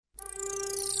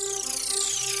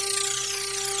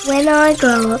When I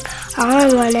grow up,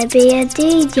 I want to be a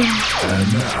DJ.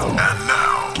 And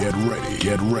now, get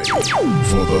ready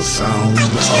for the sound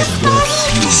of the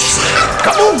future.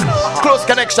 Come on, close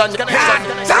connection. Damn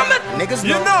it, niggas,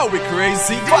 you know we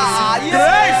crazy. Fire.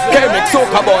 K-Mix,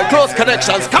 Soca Boy, close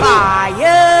connections. Come on.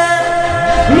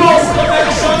 Fire. Close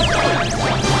connections.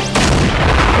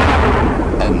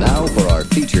 And now for our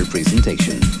feature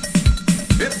presentation.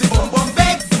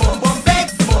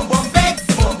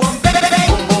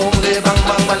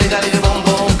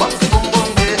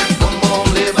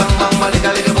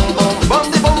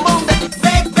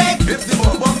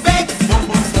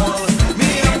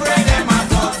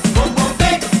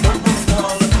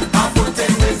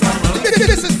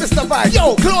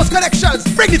 Yo, close connections.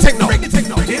 Bring the techno.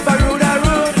 If I rude, I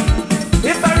rude.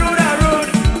 If I rude, I rude.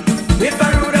 If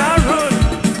I rude, I rude.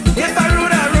 If I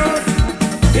rude, I rude.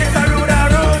 If I rude, I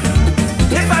rude.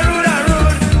 If I rude, I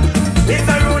rude. If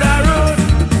I rude, I rude.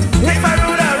 If I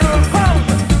rude, I rude.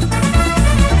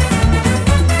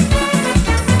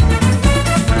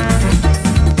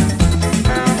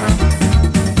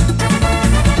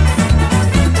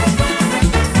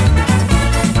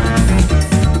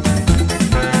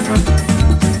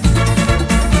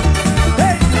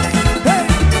 Hey,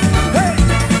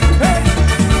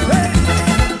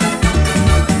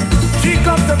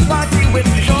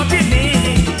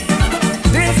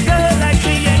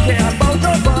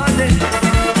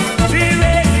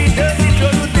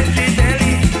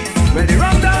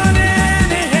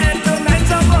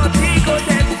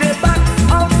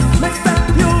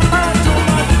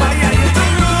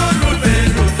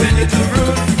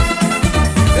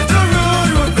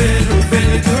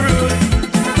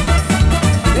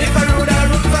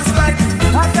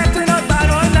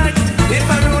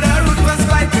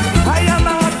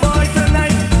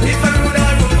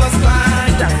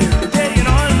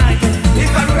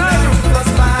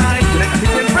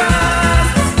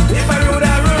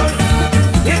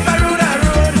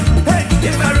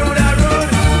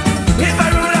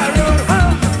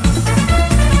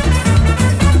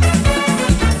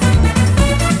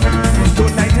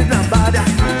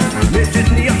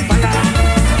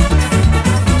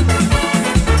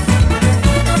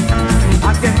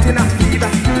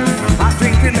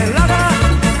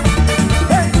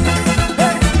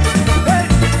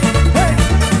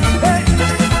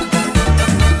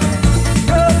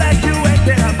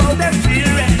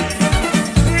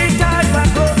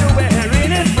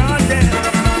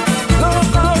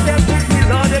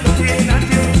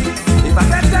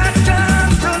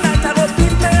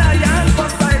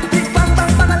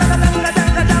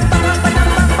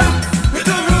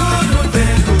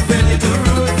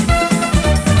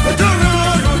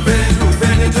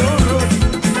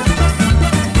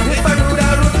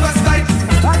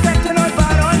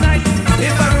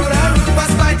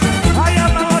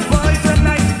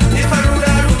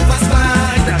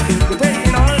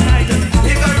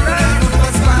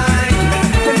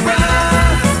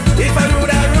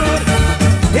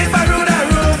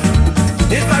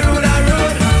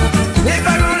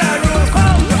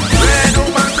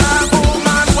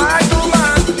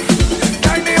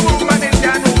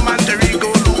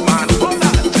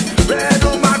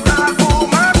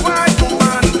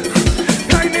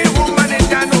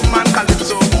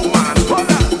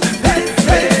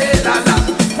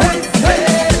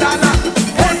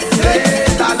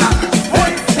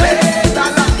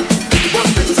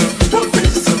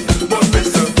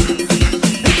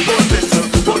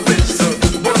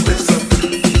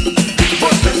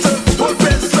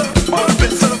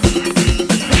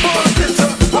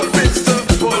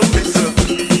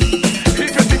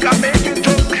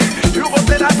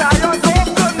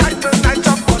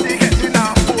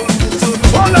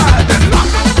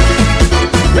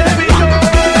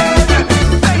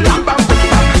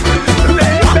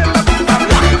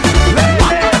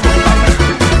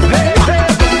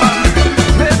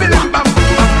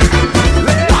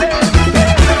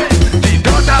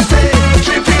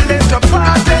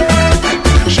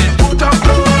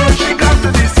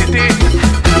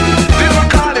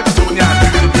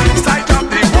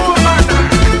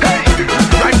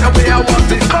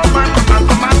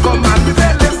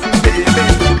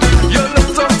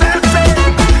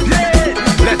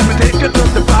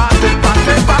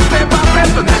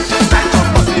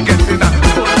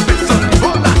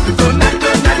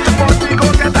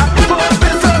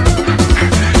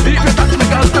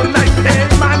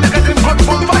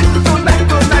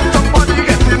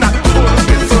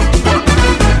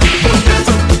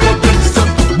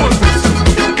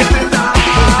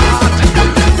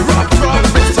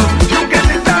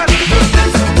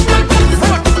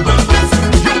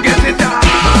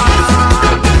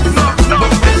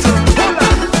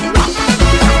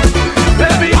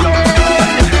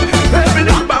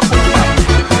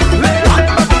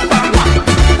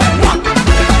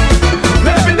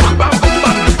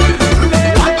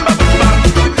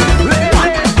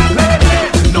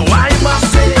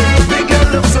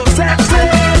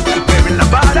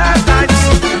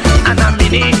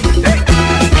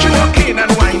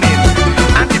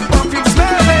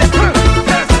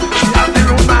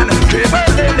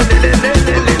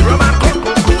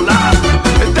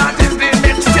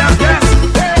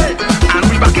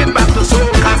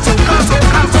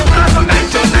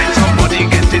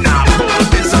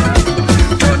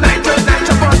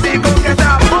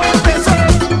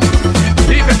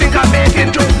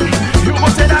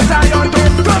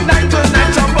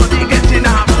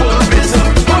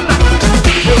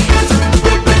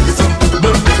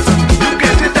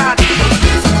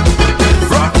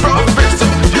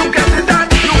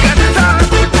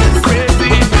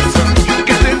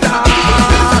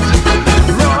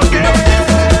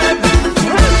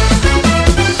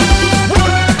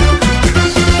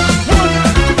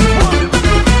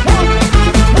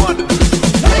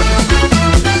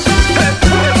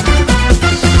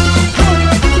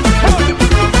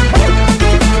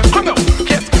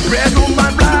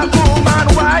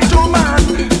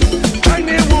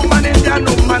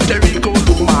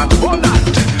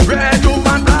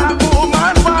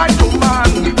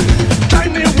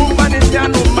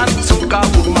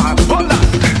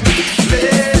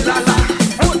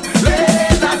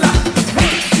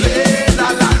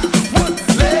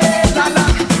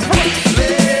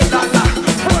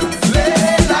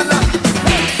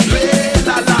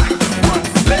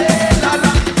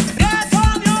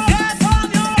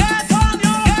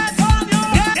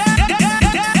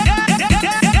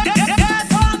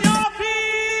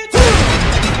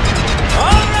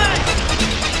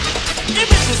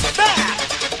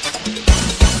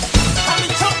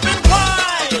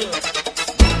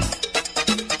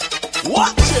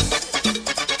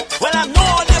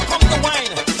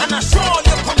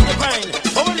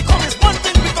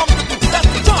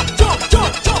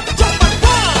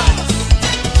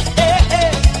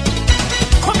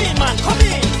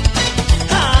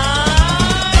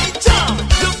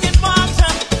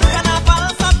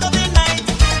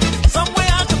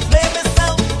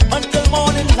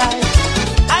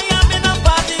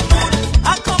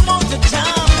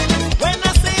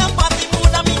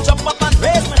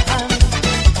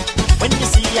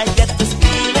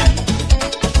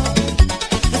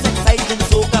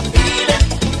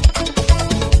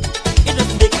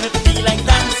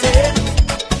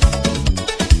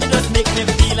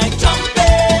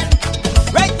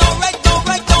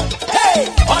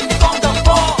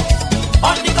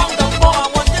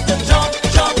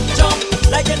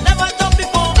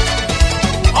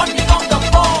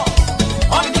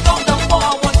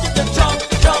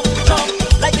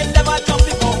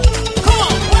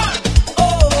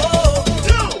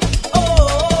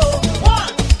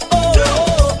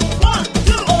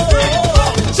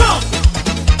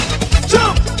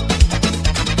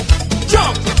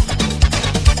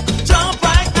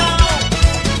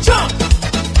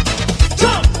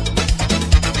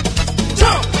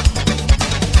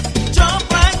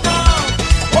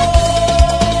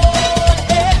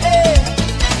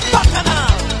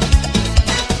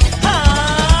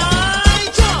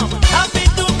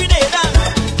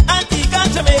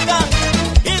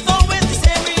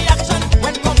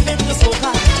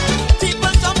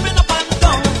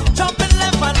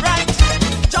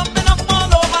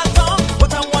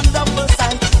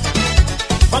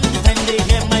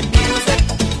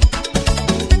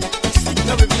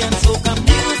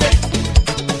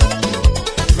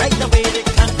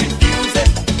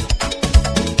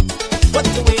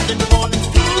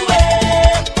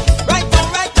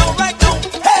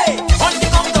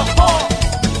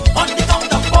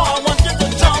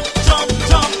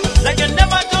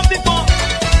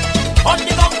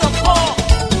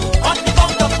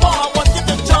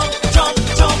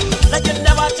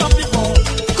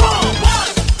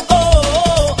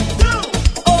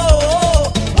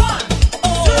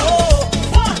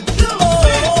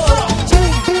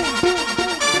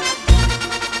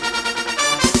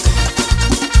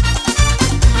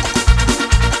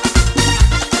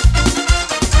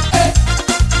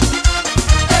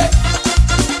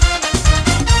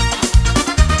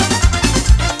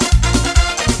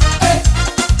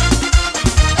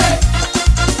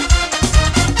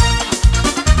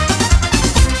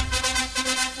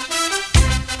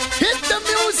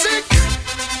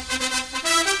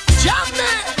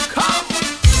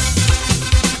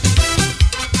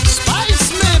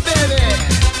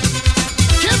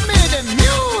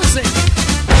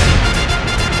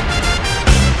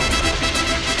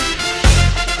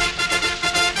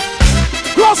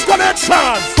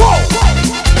 dance. Whoa.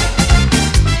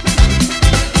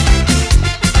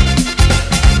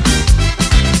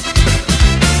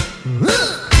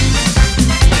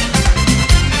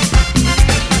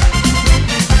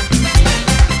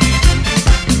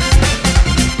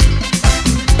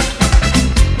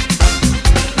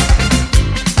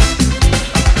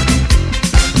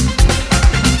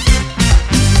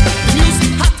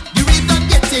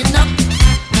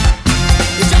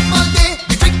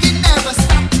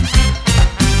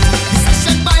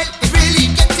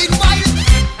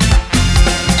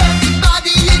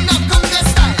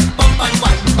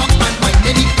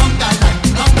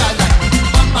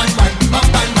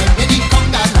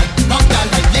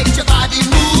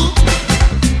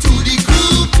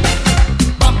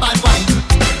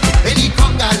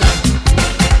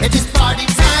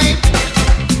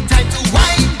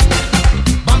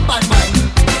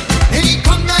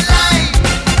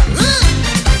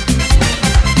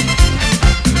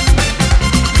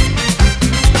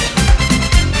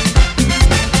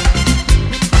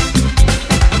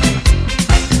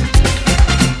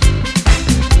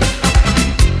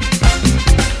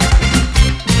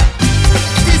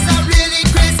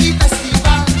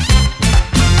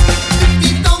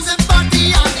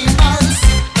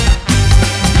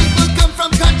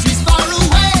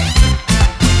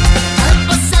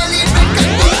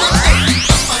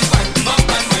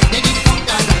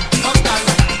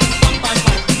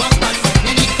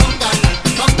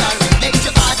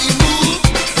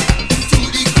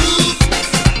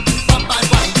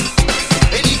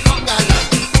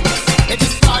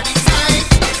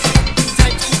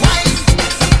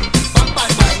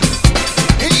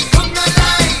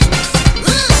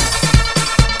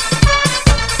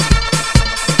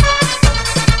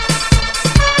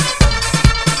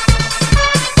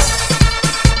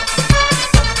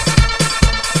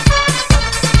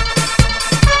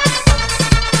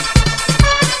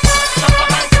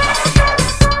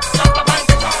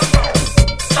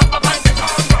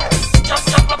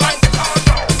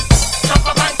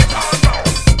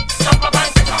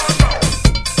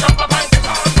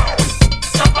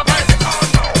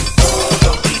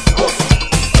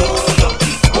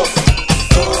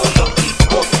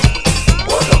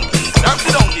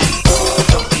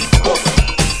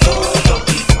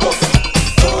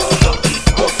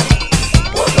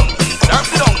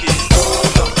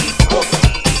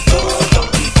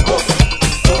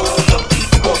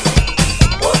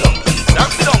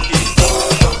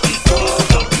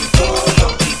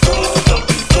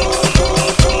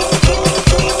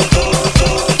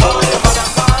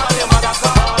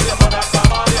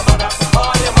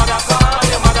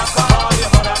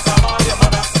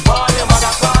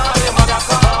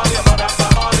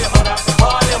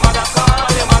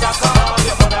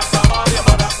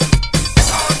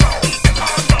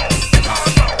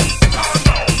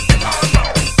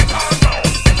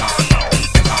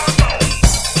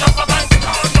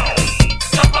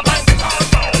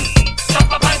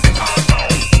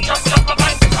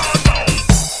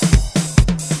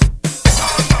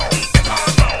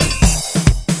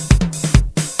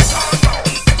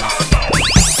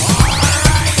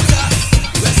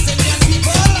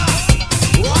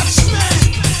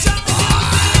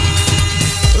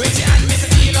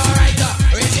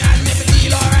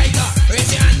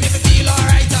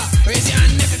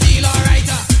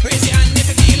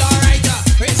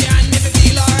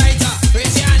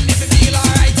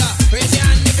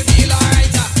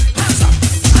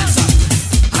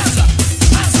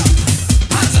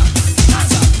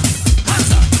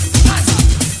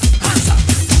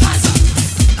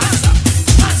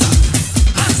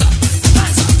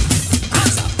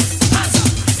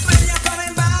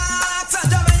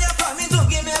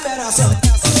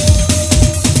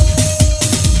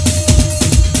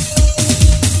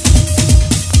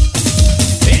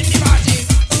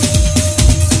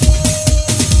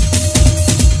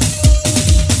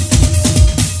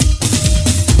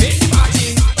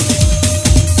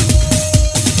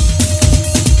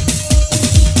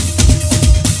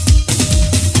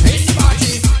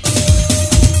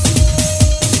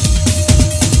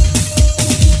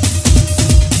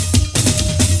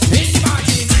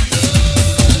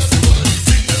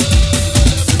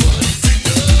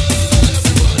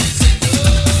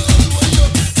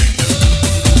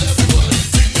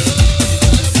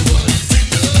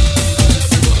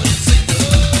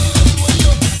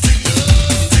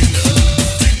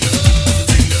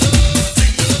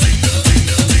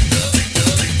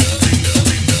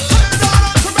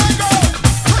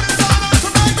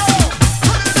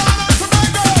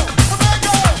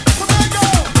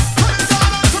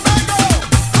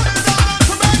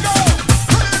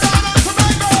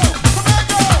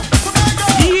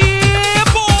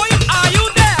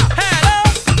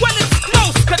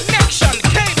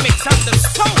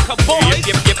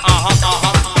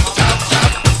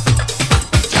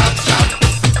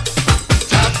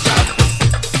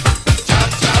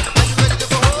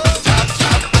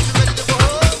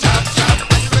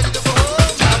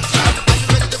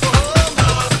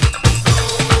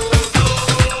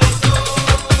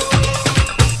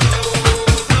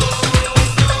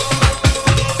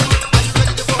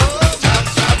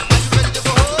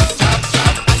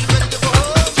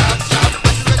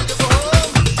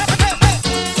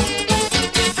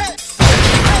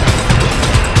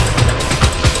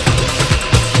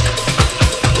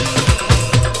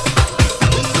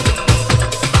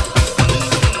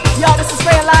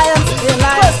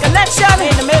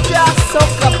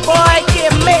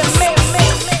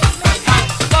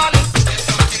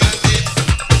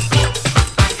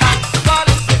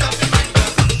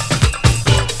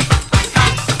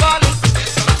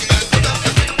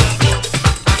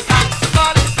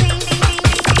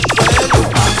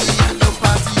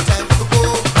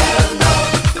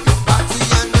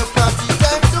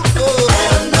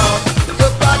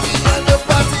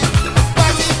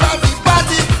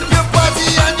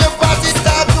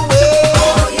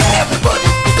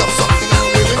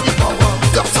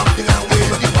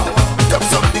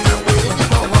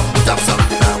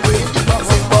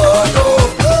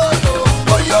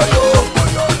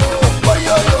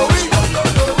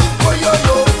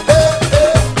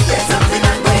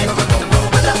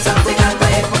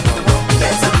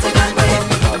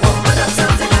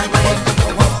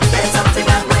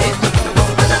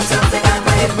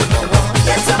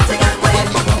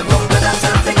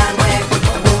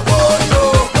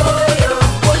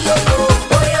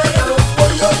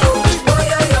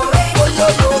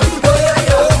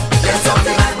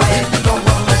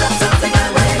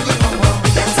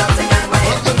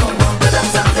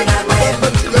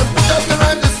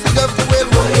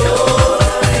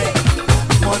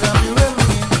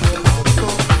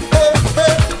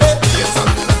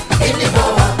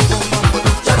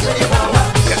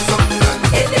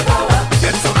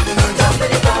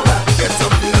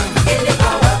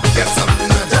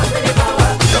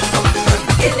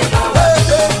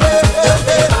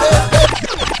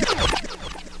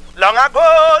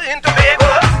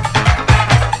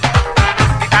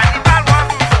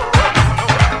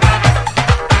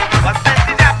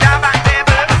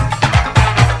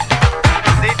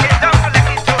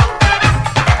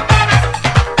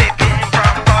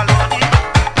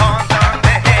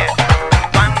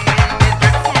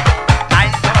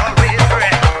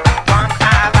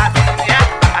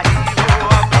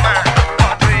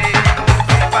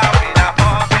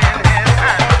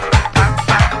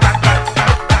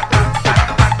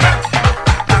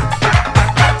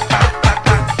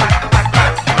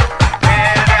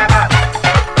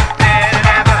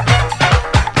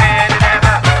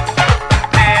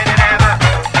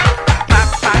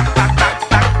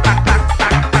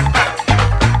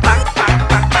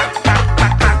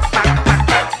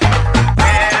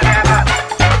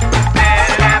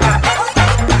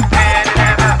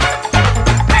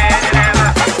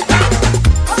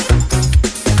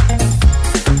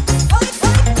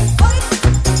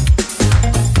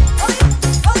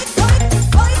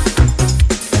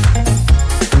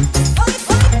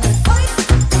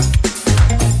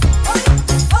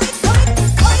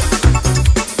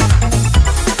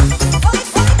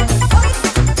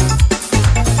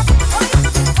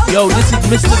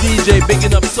 Mr. DJ,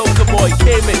 bigging up Soca Boy,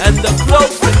 K-Mix, and the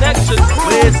Close Connection.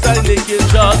 Waistline licking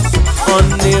shots on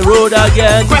the road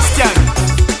again. Question.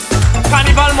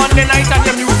 Carnival Monday night and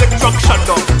your music truck shut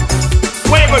down.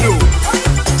 What you gonna do?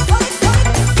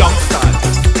 Jump start,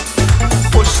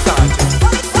 push start,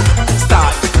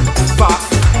 start, back,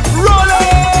 roll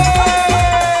it!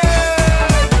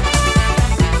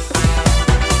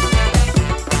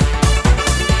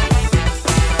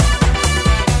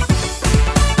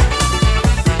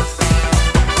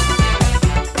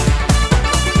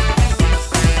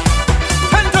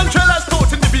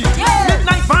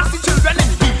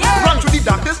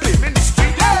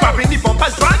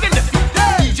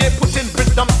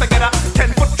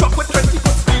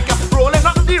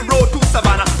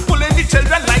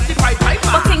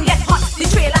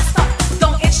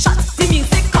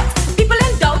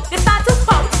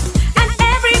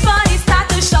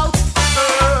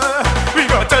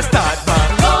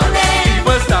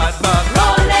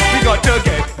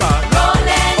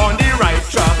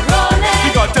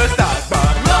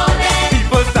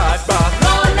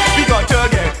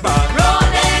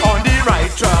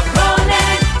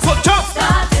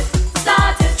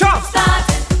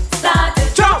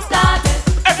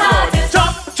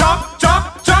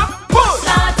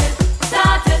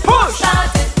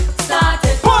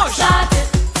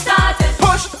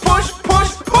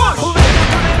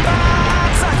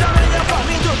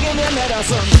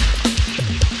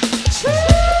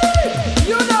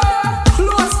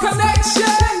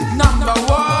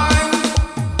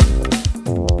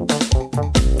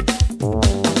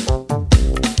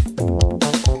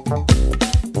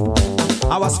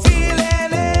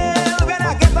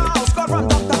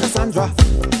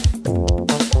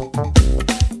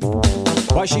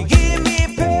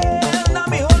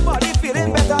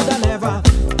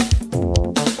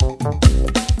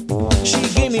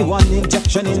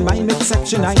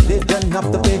 I didn't have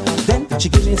to pay. Then she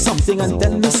gave me something and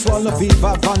tell me swallow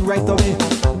Viva Van right away.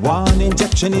 One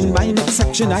injection in my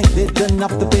midsection, I didn't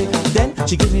have to pay. Then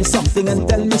she gave me something and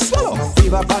tell me swallow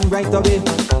Viva Van right away.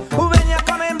 When you're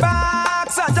coming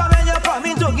back, Santa, when you're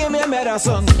coming to give me a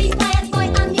medicine. Be quiet, boy,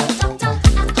 I'm your doctor.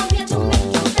 I come here to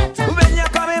make you better. When you're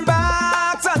coming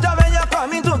back, Santa, when you're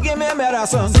coming to give me a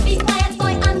medicine. Be quiet,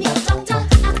 boy, I'm your doctor.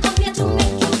 I come here to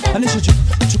make you better. And she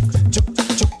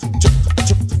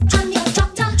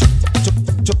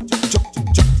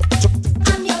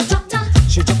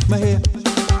she took my hair,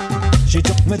 she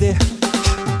took my there,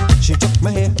 she took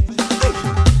my hair,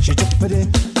 she took my there,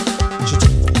 she took.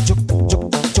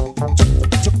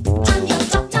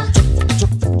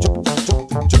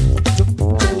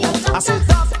 I said,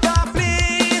 doctor,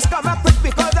 please come up quick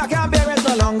because I can't bear it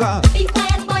no longer. Be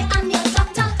quiet, boy, I'm your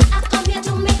doctor. I come here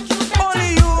to make you better.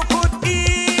 Only you could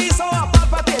ease so I'm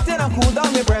palpitating and cool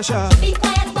down my pressure. Be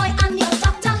quiet, boy, I'm your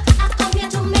doctor. I come here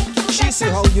to make you better. She say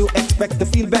how you expect to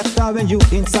feel better when you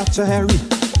in such a hurry.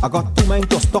 I got two mind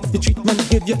to stop the treatment,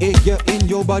 give you a year in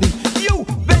your body. You,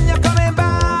 when you're coming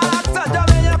back, Santa,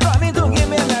 when you're coming to give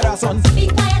me a medicine. Be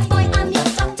quiet, boy, I'm your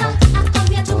doctor. I come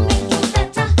here to make you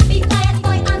better. Be quiet,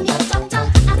 boy, I'm your doctor.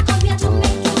 I come here to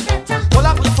make you better. Hold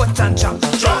up your foot and jump.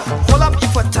 Hold up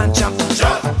your foot and jump.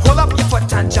 Hold up your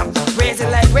foot and jump. Raise it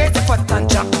like raise the foot and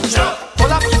jump.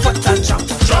 Hold up your foot and jump.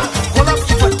 Hold up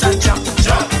your foot and jump.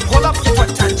 Hold up your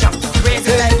foot and jump. Raise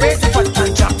it like raise the foot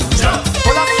and jump.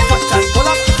 Hold up your foot and hold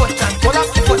up your foot and hold up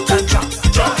your foot and jump.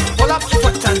 Hold up your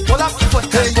foot and hold up your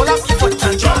foot and hold up your foot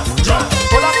and jump.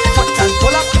 Hold up your foot and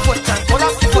hold up your foot and hold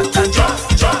up your foot and jump.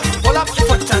 Hold up your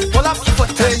foot and hold up your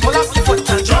foot and hold up your foot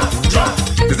and jump.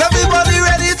 Is everybody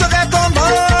ready to get on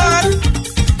board?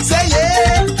 Say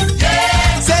yeah,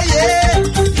 yeah. Say yeah,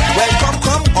 yeah. Well,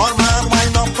 come, all man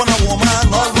wind up on a woman,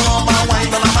 all woman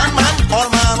wind on a man. All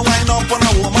man wind up on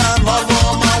a woman, all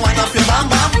woman wind up your bam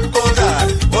bam.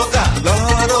 Oh God,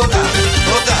 Lord, oh God,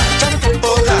 oh God,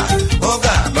 oh God, oh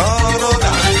God, Lord, oh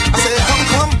God. I say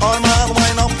come, all man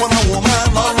wind up on a woman,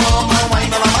 all woman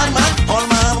wind on a man. All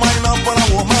man wind up on a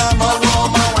woman, all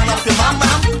woman wind up your bam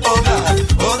bam. Oh God,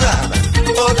 oh God,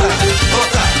 oh God,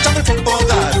 oh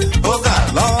God, oh God,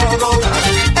 Lord, oh God.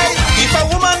 Hey, if a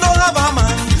woman don't have a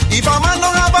man, if a man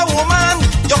don't have a woman,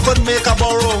 you could make a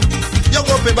borrow, you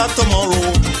go pay back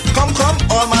tomorrow. Come,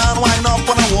 all man wind up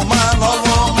on a woman, all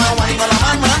woman wind on a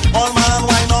man. All man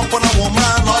wind up on a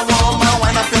woman, all woman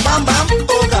wind up your bam bam.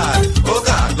 Oh God,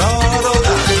 Lord, oh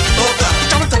God, oh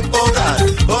God,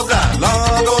 oh God,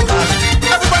 Lord, oh God.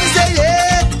 Everybody say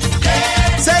yeah,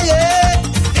 yeah. Say yeah,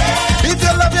 yeah. If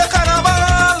you love your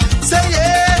carnival, say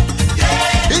yeah,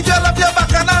 yeah. If you love your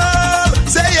bacchanal,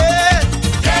 say yeah,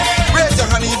 yeah. Raise your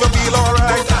hand if you feel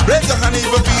alright, raise your hand if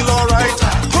you feel alright.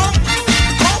 Come,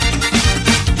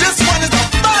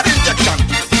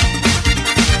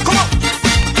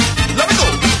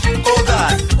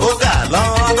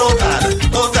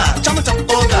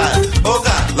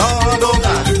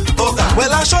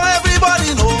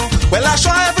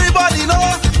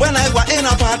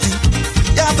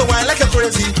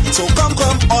 So come,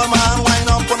 all man wine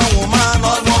up on a woman,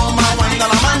 all woman wine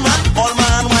on a man, man. All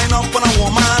man wine up on a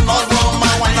woman, all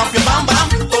woman wine up your bam bam.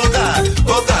 Oh God,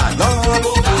 Lord,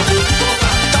 oh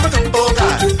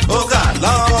God, oh God,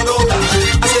 Lord, oh God.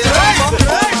 I say come,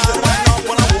 all man wine up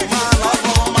on a woman, all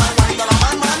woman wine on a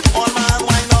man, man. All man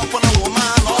wine up on a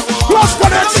woman, all woman. Cross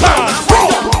connection.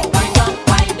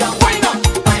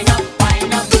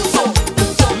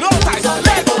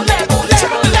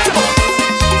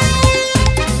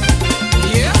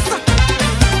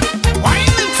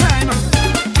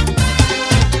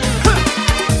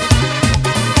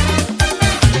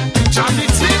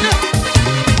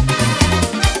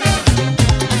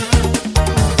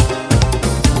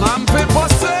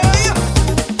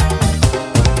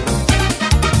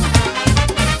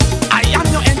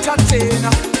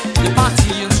 The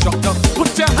party instructor,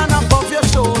 put your hand above your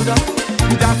shoulder.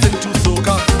 You dancing to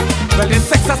soca. Well,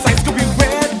 this exercise could be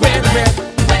red.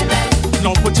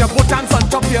 Now put your buttons on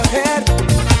top of your head.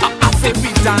 I say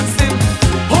we dancing,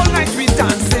 whole night we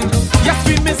dancing. Yes,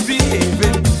 we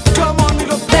misbehaving. Come on, we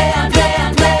go play and play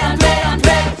and play and play and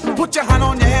play. Put your hand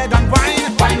on your head and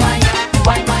whine, whine, whine,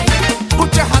 whine, whine.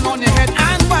 Put your hand on your head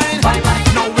and whine, whine, whine.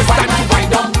 Now it's time to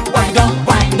wind down, wind down,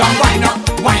 wind down, wind up,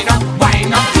 wind up,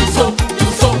 wind up.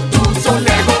 So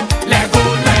Lego.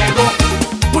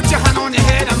 Put your hand on your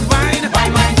head and whine,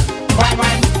 whine, whine,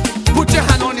 whine. Put your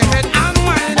hand on your head and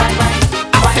whine, whine, whine.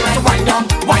 I say to wind down,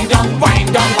 wind down,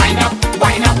 wind down, wind up,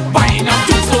 wind up, wind up.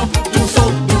 Do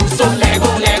so,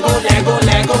 Lego.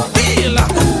 Feel.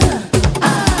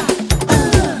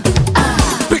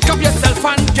 Pick up yourself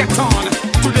and get on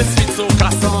to the sweet soca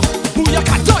song.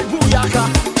 Booyaka, joy, booyaka.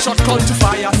 Short call to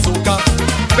fire soca.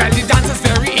 Well, the dance is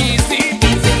very easy.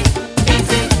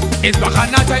 It's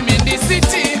Bacana time in the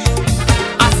city.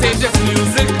 I say this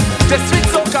music, the sweet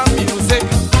soca music.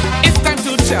 It's time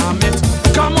to jam it.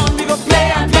 Come on, we go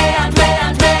play and play and play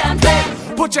and play and play.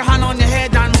 Put your hand on your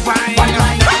head and whine.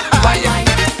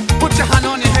 Put your hand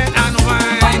on your head and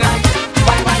whine.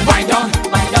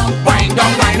 Wind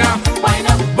down, wind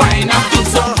up, wind up.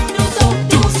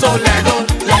 Do so, Lego.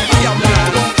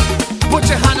 Put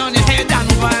your hand on your head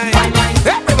and whine.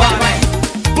 Everybody,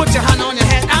 put your hand on your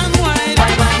head and whine.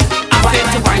 I say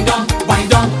to wind down,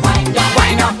 wind up,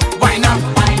 wind up.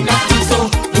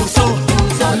 Do so,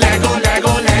 Lego.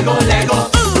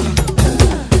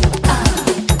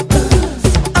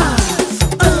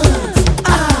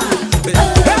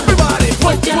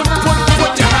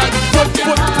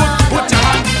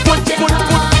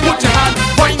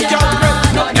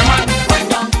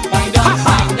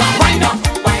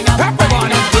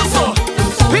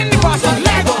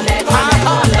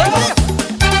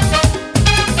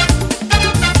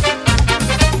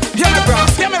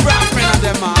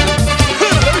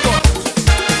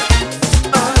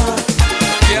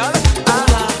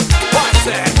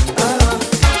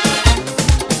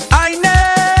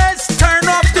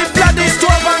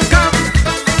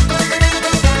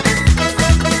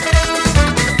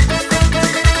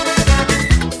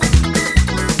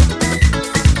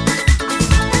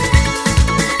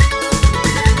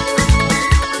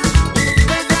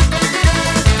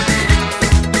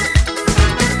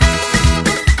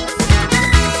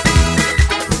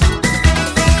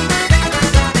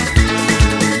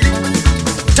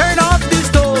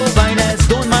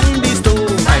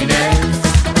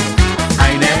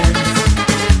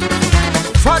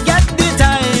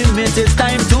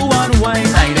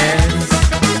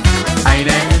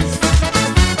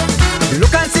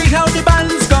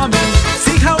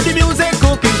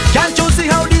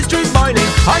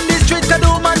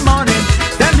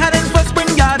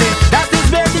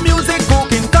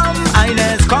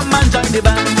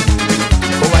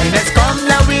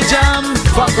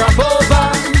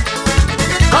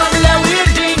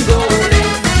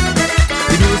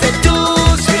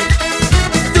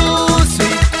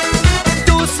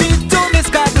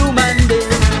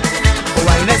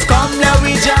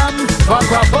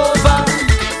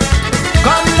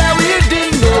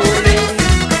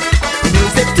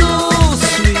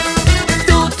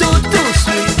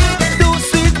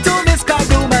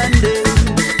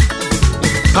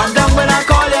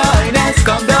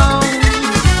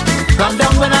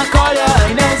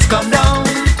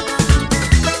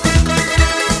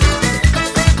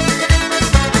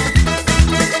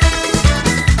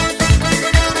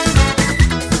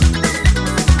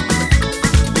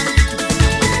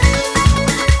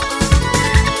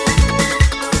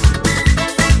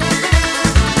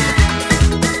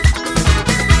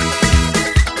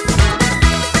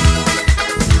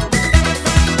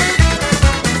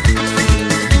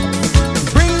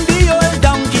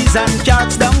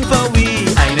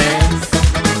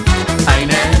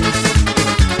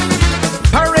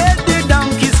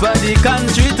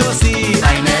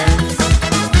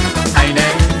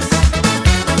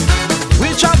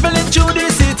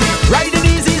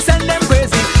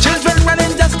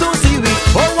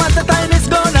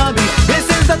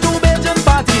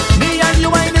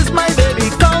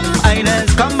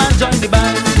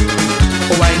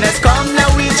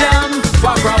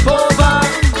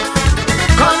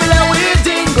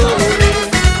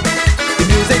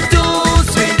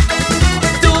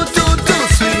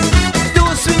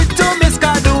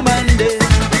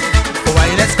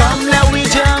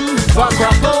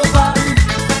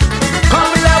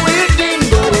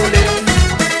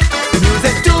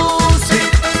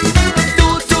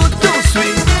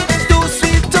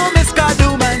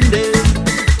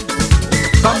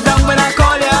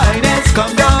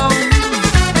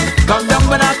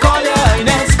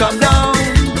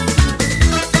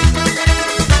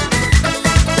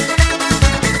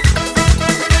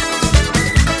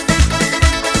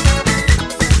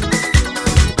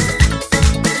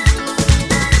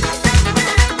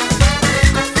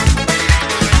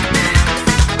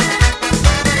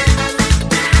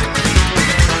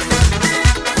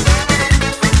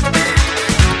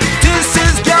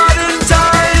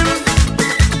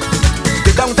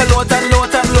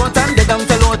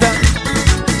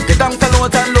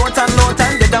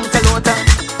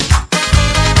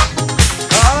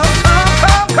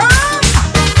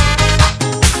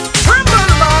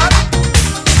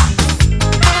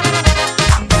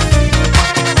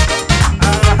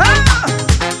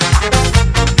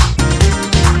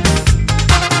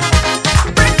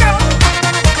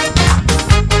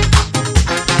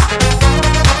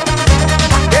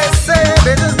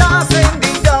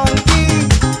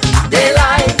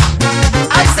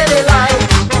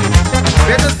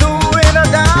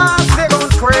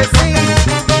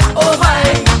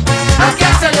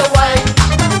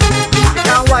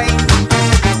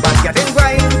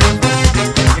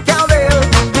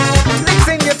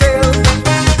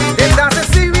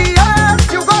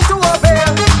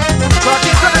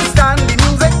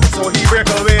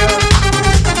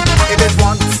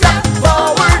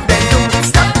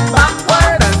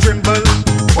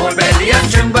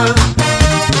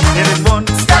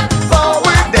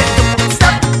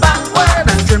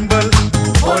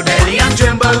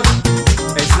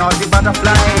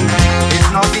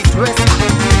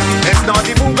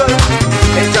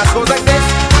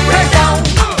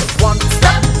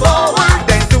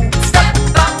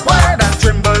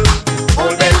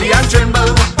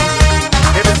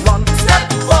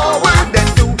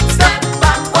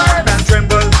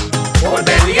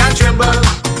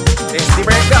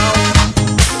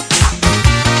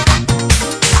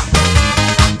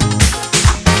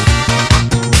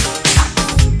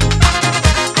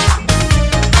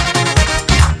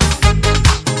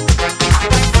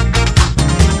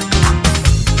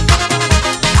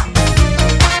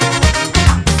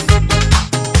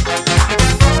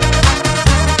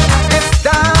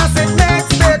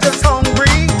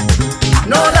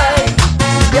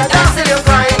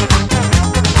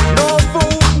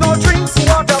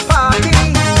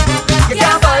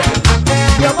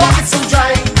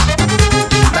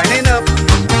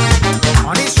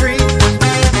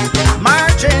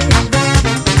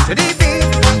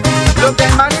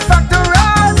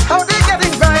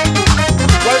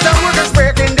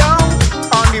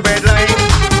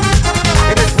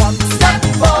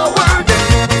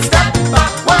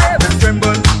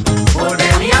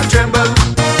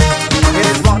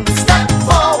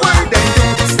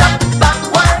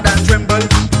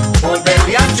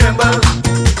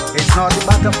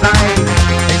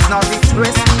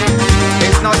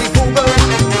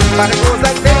 And it goes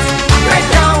like this. Right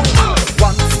down.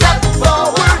 One step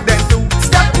forward, then two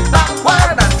step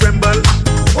backward and tremble.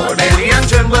 Oh, belly and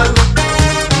tremble.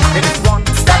 It is one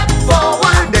step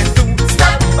forward, then two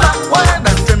step backward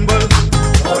and tremble.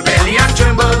 Oh, belly and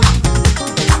tremble.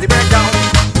 The breakdown.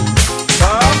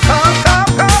 Come, come, come,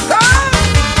 come, come.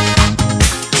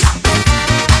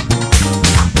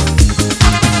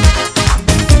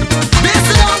 This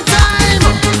is on time.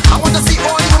 I want to see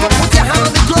all you women put your hand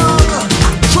on the ground.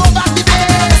 Throw back the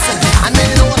bass, and then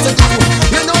you know what to do.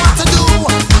 You know what to do.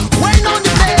 Wind on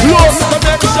the bass. Close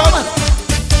connection.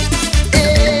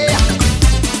 Yeah.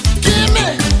 Give me.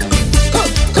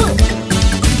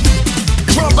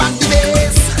 Throw back the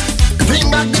bass. Bring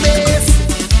back the bass.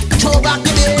 Throw back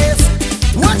the bass.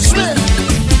 Watch me.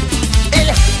 Hey,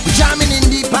 jamming in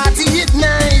the party, it's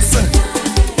nice.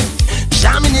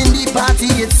 Jamming in the party,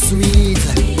 it's sweet.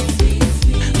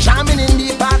 Jamming in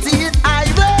the party, it's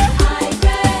irate.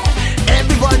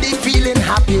 Everybody feeling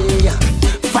happy.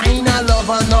 Find a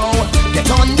lover now. Get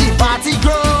on the party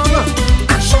ground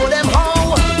and show them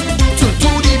how to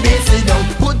do the bass down.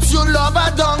 Put your lover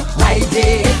down right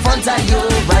there in front of you.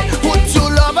 Right. Put your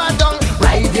lover down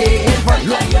right there in front.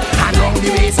 Look, hand on the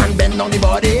waist and bend on the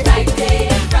body.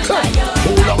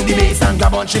 Hold on the bass and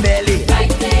grab on your belly.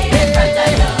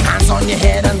 Hey, hands on your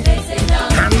head and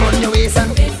hand on your waist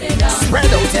and spread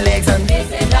out your legs and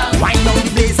wind down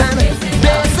the place and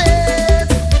bass it.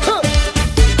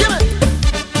 Give it.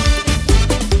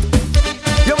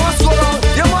 You must go down,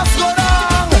 you must go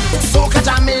down. Soca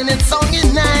jamming, it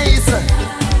sounding nice.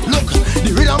 Look,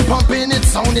 the rhythm pumping, it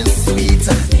sounding sweet.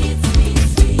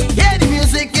 Yeah, the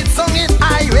music, it sounding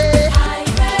irate.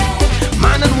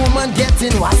 Man and woman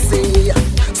getting wassy.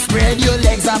 Spread your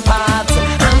legs apart,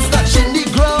 hands touching the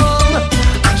ground,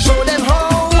 and show them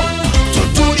how to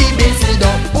do the bass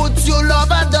down. Put your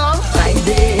lover down right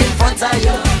there in front of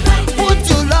you. Put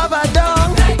your lover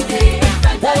down.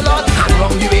 Hold on, hand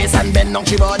round the waist and bend down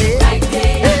your body.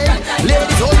 Hey,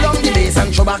 ladies, hold on the bass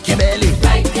and throw back your belly.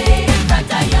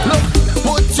 Look,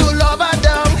 put your lover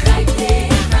down.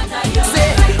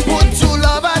 Say, put your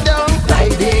lover down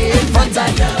right there in front of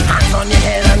you. Hands on your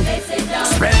head and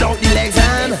spread out the legs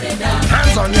and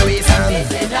hands on your waist and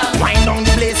wind down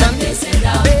the place and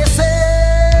bass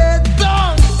it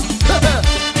down.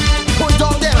 Put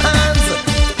down them hands,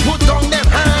 put down them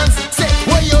hands. Say,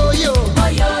 why yo yo, why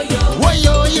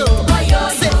yo yo,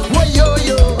 say, why yo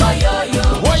yo,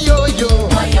 why yo yo.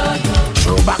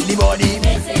 Throw back the body,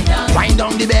 wind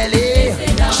down the belly,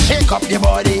 shake up the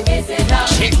body,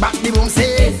 shake back the boom,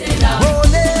 say,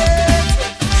 roll it.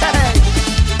 Hey.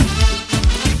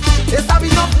 There's not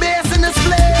enough bass in this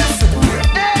place.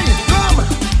 Hey, come.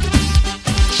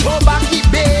 Throw back the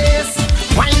bass,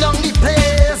 wind down the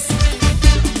place.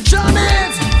 Jam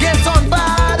it, get on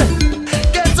bad,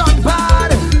 get on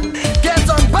bad, get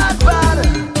on bad, bad.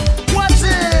 Watch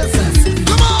this.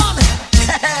 Come on.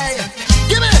 Hey,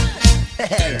 give me.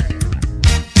 Hey.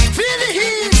 Feel the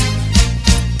heat.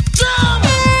 Drum.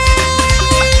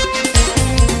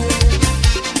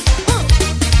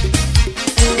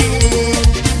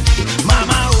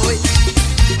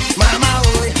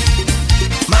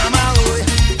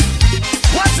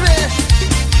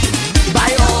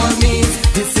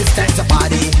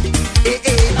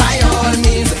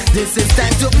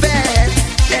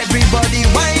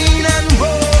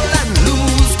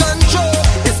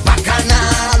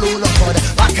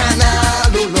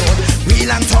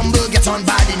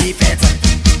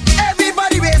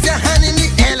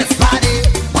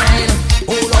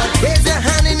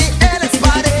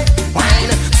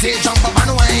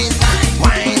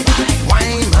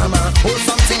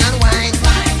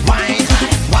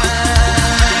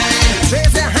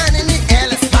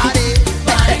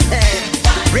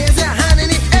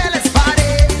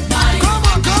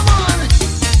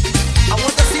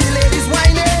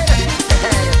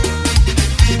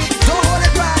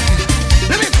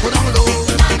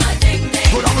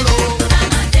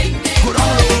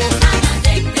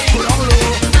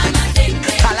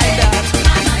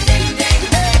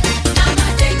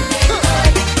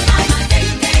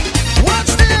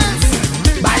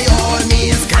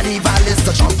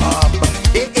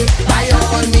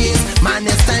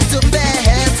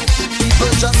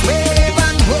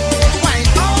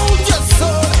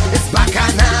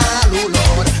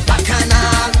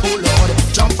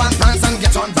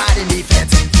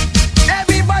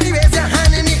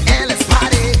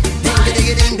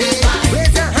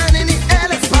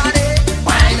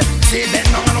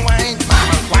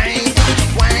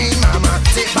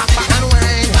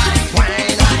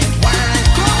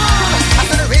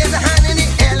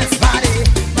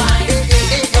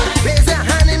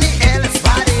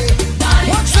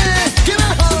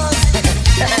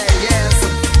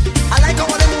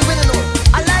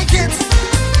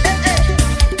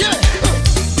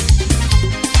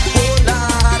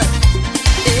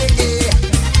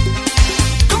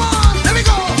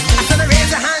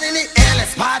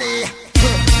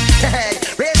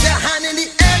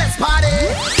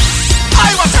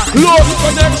 Close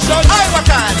connection. Iowa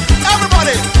time.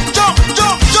 Everybody, jump,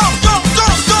 jump, jump, jump,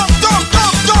 jump, jump, jump,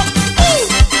 jump, jump. Ooh.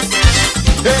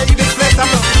 Hey, this place I'm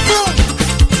on. Boom.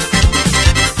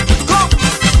 Go.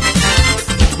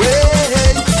 Way.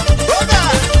 Oh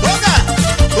God, oh God,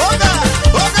 oh God,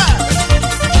 oh God.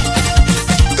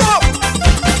 Go.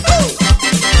 Ooh.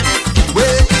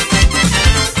 Way.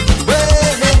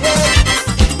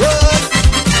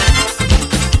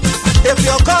 If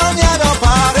you come here to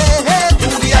party, hey, do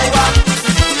the Iowa.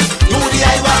 Do the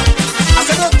Iowa. I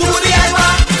said do the Iowa.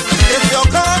 If you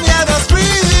come here to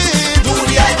street, do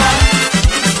the Iowa.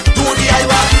 Do the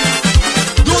Iowa.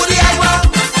 Do the Iowa.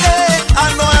 Hey,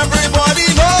 I know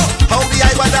everybody know how the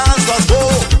Iowa dancers go.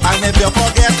 And if you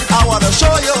forget, I wanna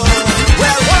show you.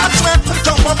 Well, watch me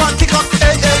jump up and kick up.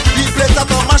 Hey, hey, the place that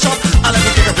don't mash up. And let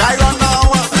me take a dry run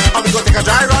now. And we go take a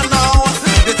dry run now.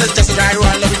 This is just a dry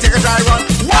run. Let me take a dry run.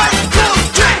 1, 2,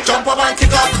 3. Jump up and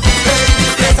kick up. Hey, the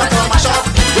place that don't mash up.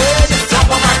 Hey, jump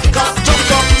up and kick up.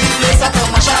 Jump up. The place that don't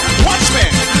mash up. Watch me.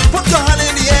 Put your hand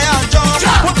in the air and jump.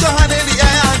 Put your hand in the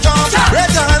air and jump.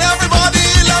 Raise your hand, everybody.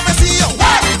 Let me see you. 1,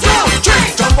 2,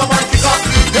 3. Jump up and kick up.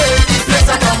 Hey, the place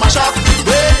that don't mash up.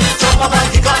 Hey, jump up and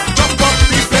kick up. Jump up.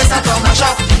 The place that don't mash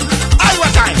up. Iowa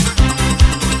time.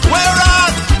 We're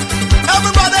on.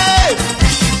 Everybody.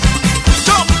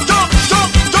 Jump, jump,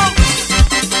 jump, jump.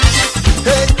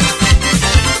 Hey.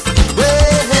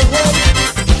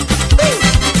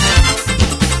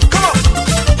 Come on.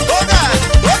 Oh God.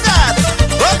 Oh God.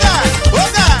 Oh God. Oh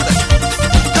God.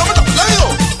 Come on. Let me go.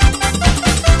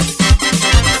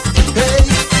 Hey.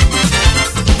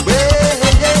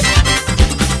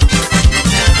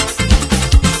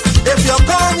 If you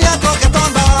come here to get on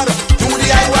board, do the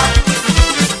Iowa.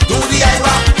 Do the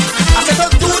Iowa. I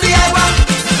said do the Iowa.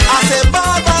 I said ba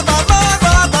ba ba ba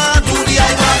ba ba. Do the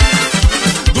Iowa.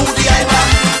 Do the Iowa.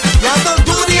 You have to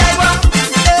do the Iowa.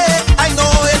 Hey, I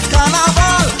know it's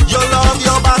carnival. You love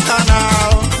your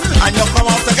bacchanal. And you come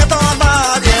out to get on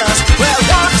board, yes. Well,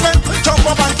 watch me. Jump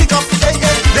up and kick up. Hey,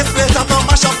 hey. This place up to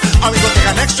mash up. And we go take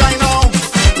a next try now.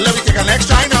 Let me take a next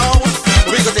try now.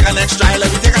 We go take a next try. Let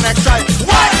me take a next try. 1,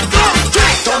 2,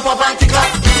 3. Jump up and kick up.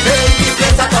 Hey, the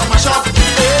place up to mash up.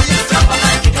 Hey, jump up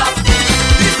and kick up.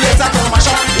 The place up to mash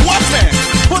up. Watch me.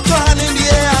 Put your hand in the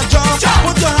air and jump.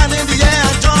 Put your hand in the air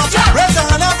and jump. Raise your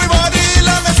hand, everybody.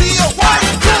 Let me see you. 1,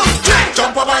 2, 3.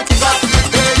 Jump up and kick up.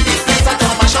 Hey, the place up to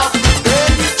mash up.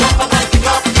 Hey, jump up and kick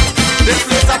up. This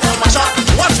place up to mash up.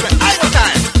 Watch me. Iowa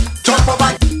time. Jump up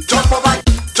and jump up and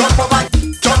jump up and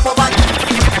jump up and.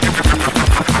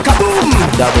 Kaboom!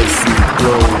 Double C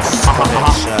close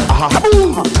connection.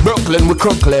 Kaboom! Brooklyn with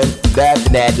Crooklyn. That's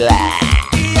that lie.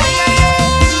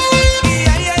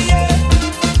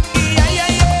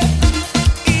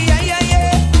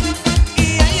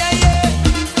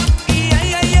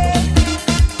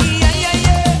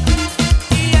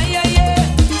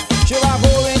 She were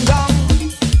going down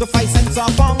to 5 cents a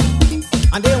pound,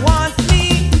 and they want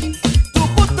me to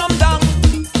put them down.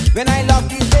 When I love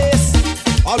the face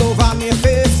all over my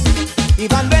face,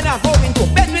 even when I go into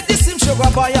bed with this same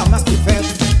sugar boy, I must be fed.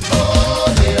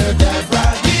 Oh dear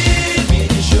Deborah, give me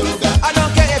the sugar. I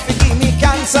don't care if it give me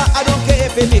cancer, I don't care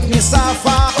if it make me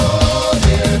suffer. Oh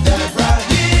dear Deborah,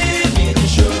 give me the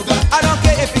sugar. I don't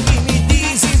care if it give me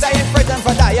disease, I ain't frightened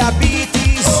for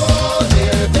diabetes. Oh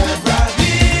dear Deborah,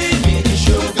 give me the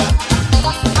sugar.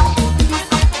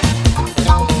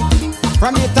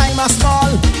 From the time I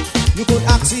small, you could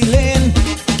ask Elaine,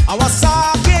 I was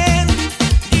sucking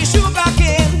the sugar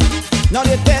cane. Now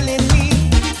they're telling me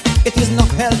it is not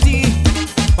healthy,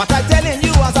 but I'm telling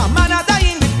you as a man I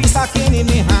dying with piece of cane in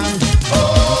my hand.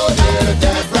 Oh dear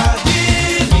Deborah,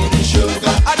 give me the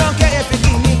sugar. I don't care if it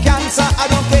give me cancer, I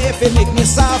don't care if it make me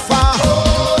suffer.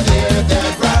 Oh dear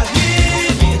Deborah,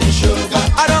 give me the sugar.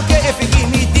 I don't care if it give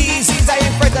me disease, I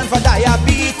ain't frightened for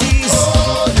diabetes.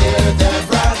 Oh dear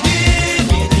Deborah, give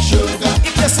me the sugar.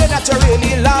 If you say that you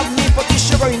really love me, put the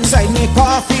sugar inside me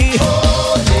coffee.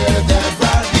 Oh dear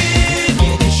Deborah, give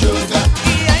me the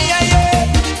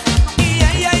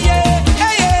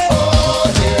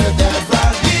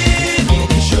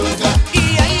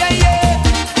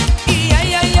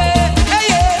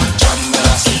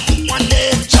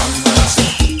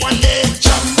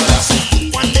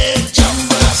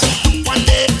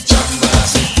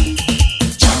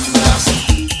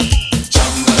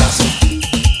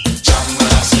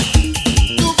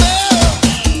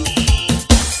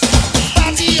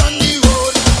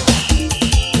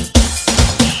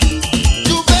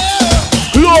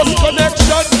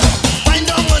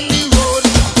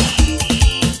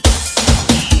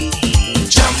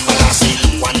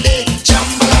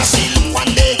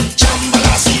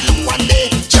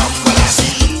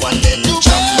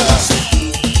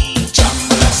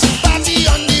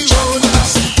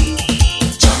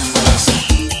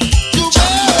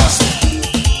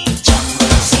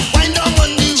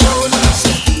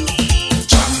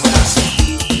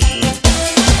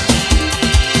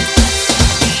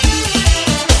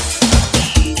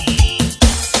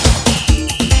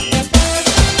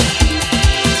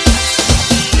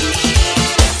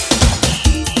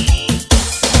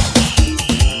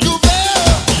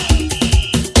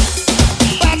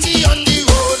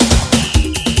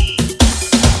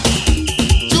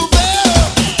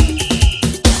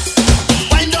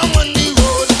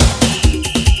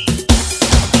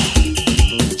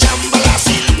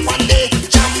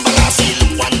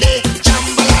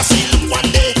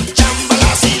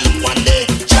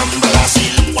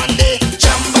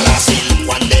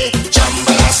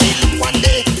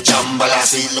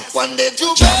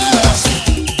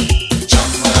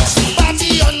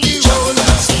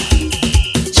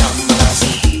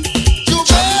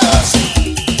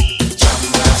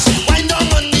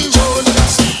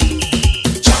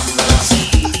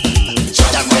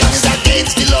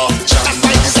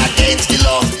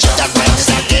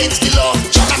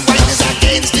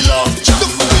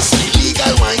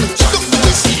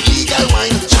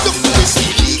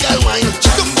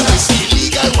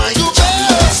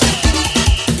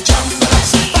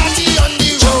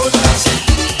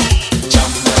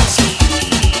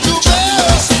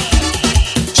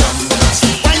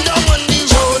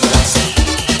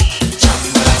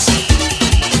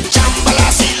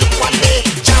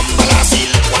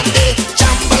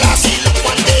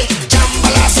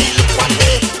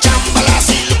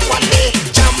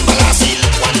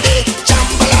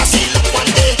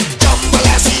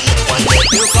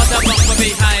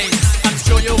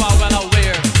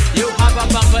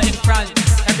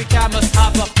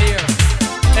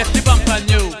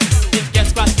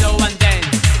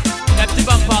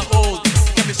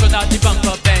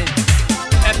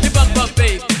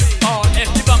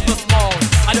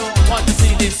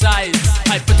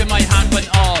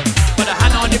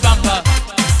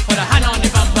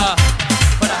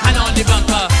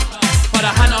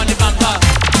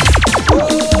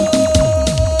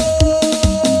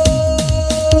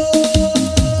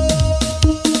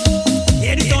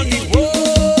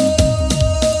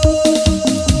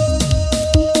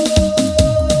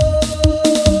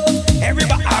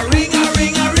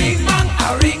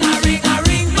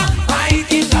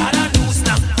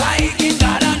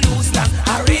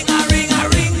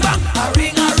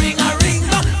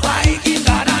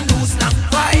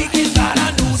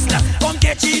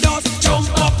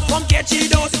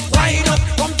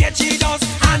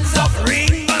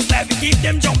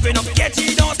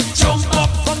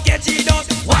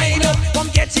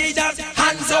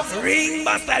ring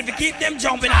bang style to keep them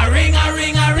jumping. A ring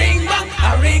bang, a ring bang,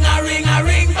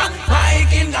 bang.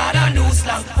 Viking got a new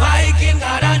slang, Viking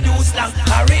got a new slang.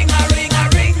 A ring bang, a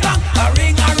ring bang,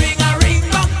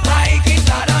 Viking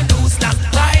got a new slang,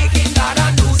 Viking got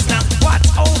a new slang. Watch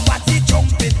out, watch it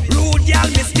jumping, rude y'all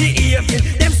misbehaving.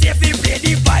 Them say fi play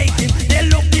the Viking, they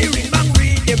look the ring bang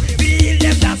read them, feel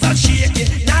them dance and shaking.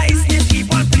 Niceness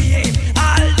keep on playing,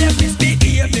 all them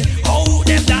misbehaving. How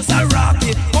them dance and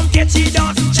rocking. Come catch it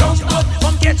dance, jump up,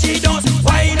 come catch it dance,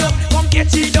 wind up, come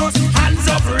catch it dance, hands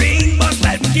up, ring bang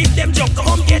style keep them jump.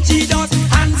 Come catch it dance,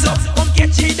 hands up, come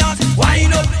catch it dance,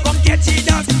 wind up, come catch it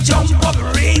dance, jump up,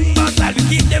 ring bang style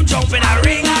keep them jumping. A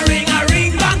ring bang, a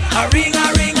ring bang,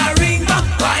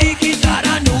 Viking got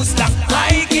a new slang,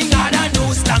 Viking got a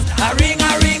new slang. A ring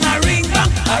bang, a ring bang,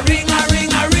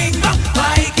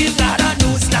 Viking got a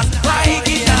new slang,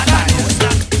 Viking got a new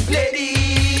slang. Ladies,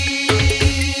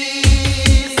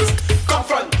 come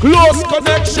front. Close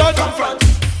connection. Come front.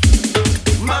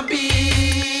 My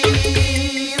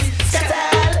bees,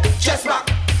 scatter, just back.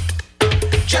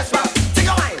 Take a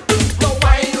wine. No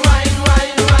wine,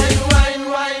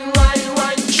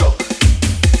 choke.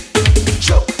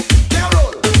 Take a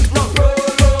roll. No roll,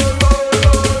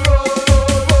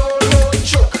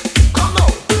 choke. Come now,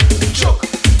 choke.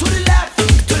 To the left.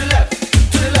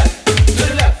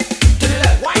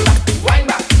 Wind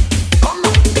back. Come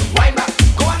now, wind back.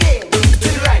 Go again.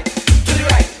 To the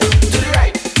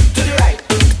right.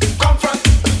 Come front.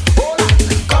 Hold on.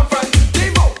 Come front.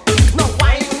 Demo. No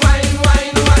wine.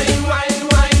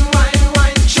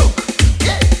 Choke.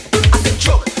 Yeah. I said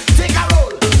choke. Take a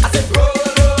roll. I said roll.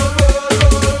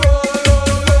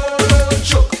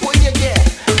 Choke. Put in your gear.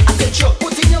 I said choke.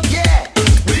 Put in your gear.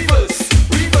 Reverse.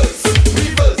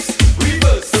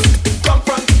 Come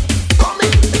front. Come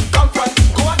in. Come front.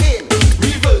 Go again.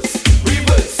 Reverse.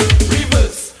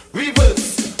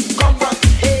 Come front.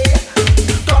 Hey.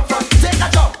 Come front. Take a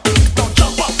jump. Don't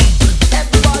jump up.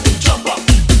 Everybody jump up.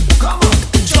 Come on.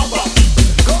 Jump up.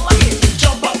 Go again.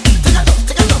 Jump up. Take a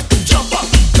jump. Jump up.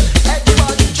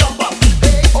 Everybody jump up.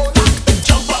 Hey, hold on.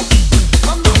 Jump up.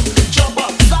 Come on. Jump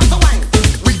up. Start the wine.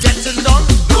 We getting done.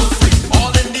 No sleep.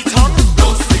 All in the tongue.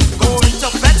 No sleep. Going to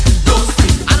bed. No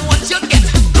sleep. And what you get?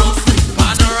 No sleep.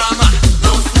 Panorama.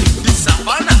 No sleep. The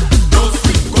savannah. No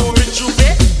sleep. Going to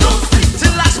bed. No sleep.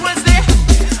 Till last Wednesday.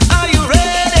 Are you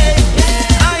ready?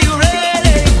 Are you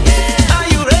ready? Are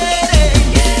you ready?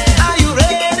 Are you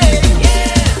ready?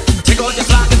 Take out your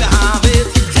flag if you have it.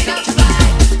 Take out your flag.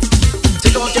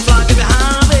 Take out your flag if you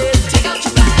have it. Take out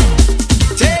your flag.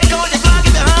 Take out your flag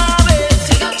if you have it.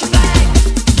 Take out your flag.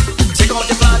 Take out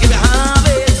your flag if you have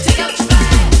it. Take out your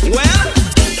flag. Well,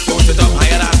 put it up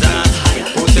higher than that.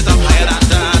 Put it up higher than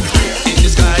that. In the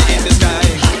sky, in the sky,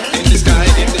 in the sky,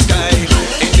 in the sky,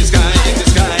 in the sky, in the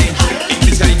sky, in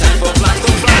the sky. Time for flags to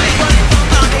fly.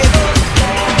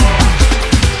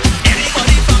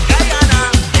 Anybody from Guyana?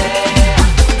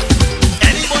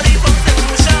 Anybody from St.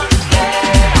 Lucia?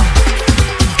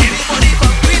 Anybody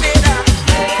from Grenada?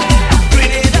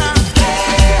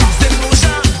 St.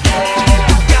 Lucia,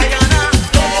 Guyana,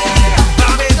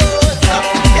 Barbados.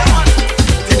 Yeah, man.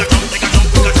 Take a jump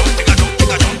now. Take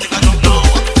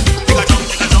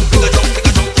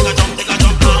a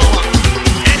jump now.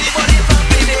 Anybody from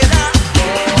Grenada?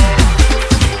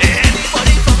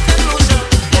 Anybody from St. Lucia?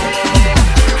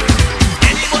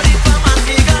 Anybody from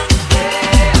Antigua?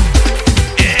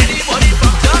 Anybody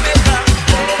from Jamaica?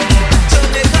 Antigua,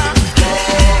 Trinidad and Tobago.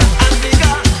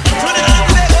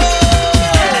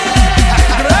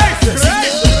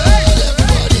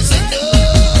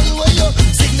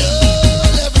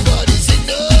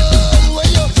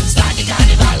 Start the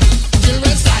carnival.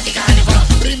 Children, start the carnival.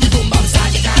 Bring the boom bam,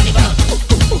 start the carnival.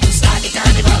 Start the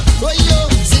carnival. Way yo,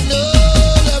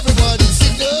 signal, everybody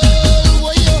signal.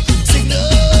 Way yo,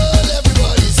 signal,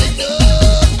 everybody signal.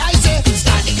 I say,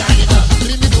 start the carnival.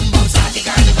 Bring the boom bam, start the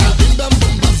carnival. Bring bam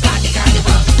boom bam, start the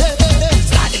carnival. Hey,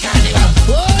 start the carnival.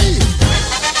 Oi!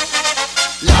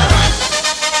 Lara.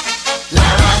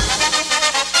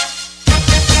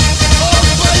 Oh,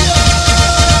 fire!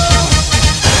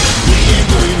 We ain't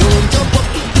going home, jump up.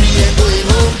 We ain't going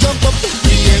home, jump up.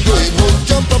 We ain't going home,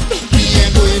 jump up. We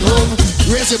ain't going home.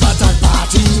 Raise your bat and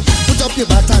party. Put up your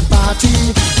bat and party.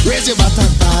 Raise your bat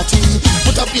and party.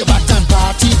 Put up your bat and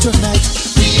party tonight.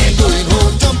 We ain't going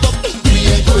home, jump up. We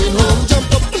ain't going home,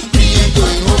 jump up. We ain't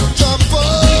going home, jump up.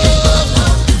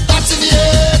 Bats in the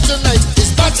air tonight.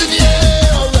 It's bats in the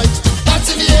air, alright. Bats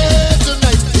in the air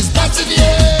tonight. It's bats in the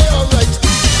air, alright.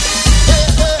 Hey,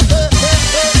 hey, hey, hey,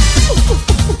 hey.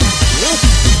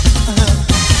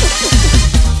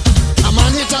 A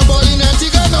man hit a ball in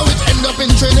Antigua, now it end up in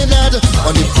Trinidad.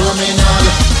 On the promenade,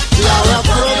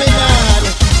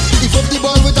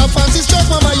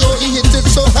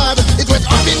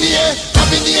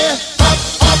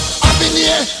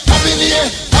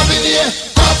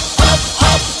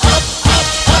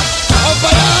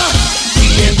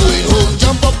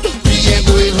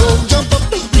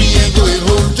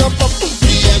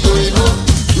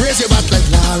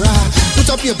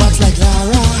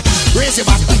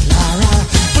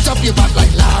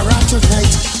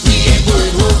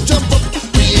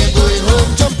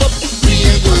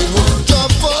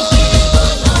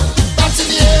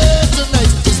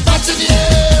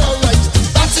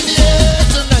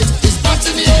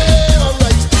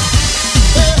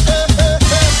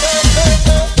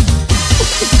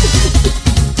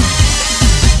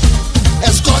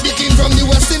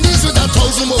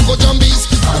 thousand Moco Jumbies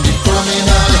and the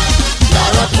promenade.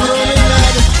 Lara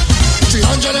promenade.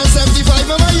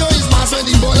 375 of my yo is mass when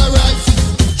the ball arrive.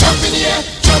 Jump in the air,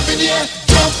 jump in the air,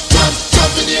 jump, jump,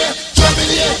 jump in the air, jump in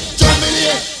the air, jump in the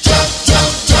air, jump,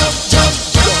 jump, jump, jump.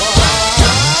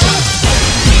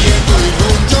 Me ain't going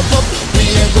home, jump up. Me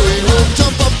ain't going home,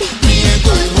 jump up. Me ain't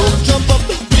going home, jump up.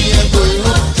 Me ain't going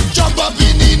home. Jump up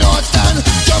in the north stand,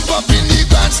 jump up in the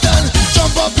grandstand,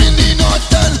 jump up in the north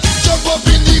stand, jump up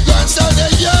in the grandstand.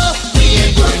 Hey yo, me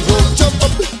ain't going home, jump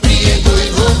up. Me ain't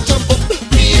going home, jump up.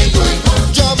 Me ain't going home,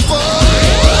 jump up.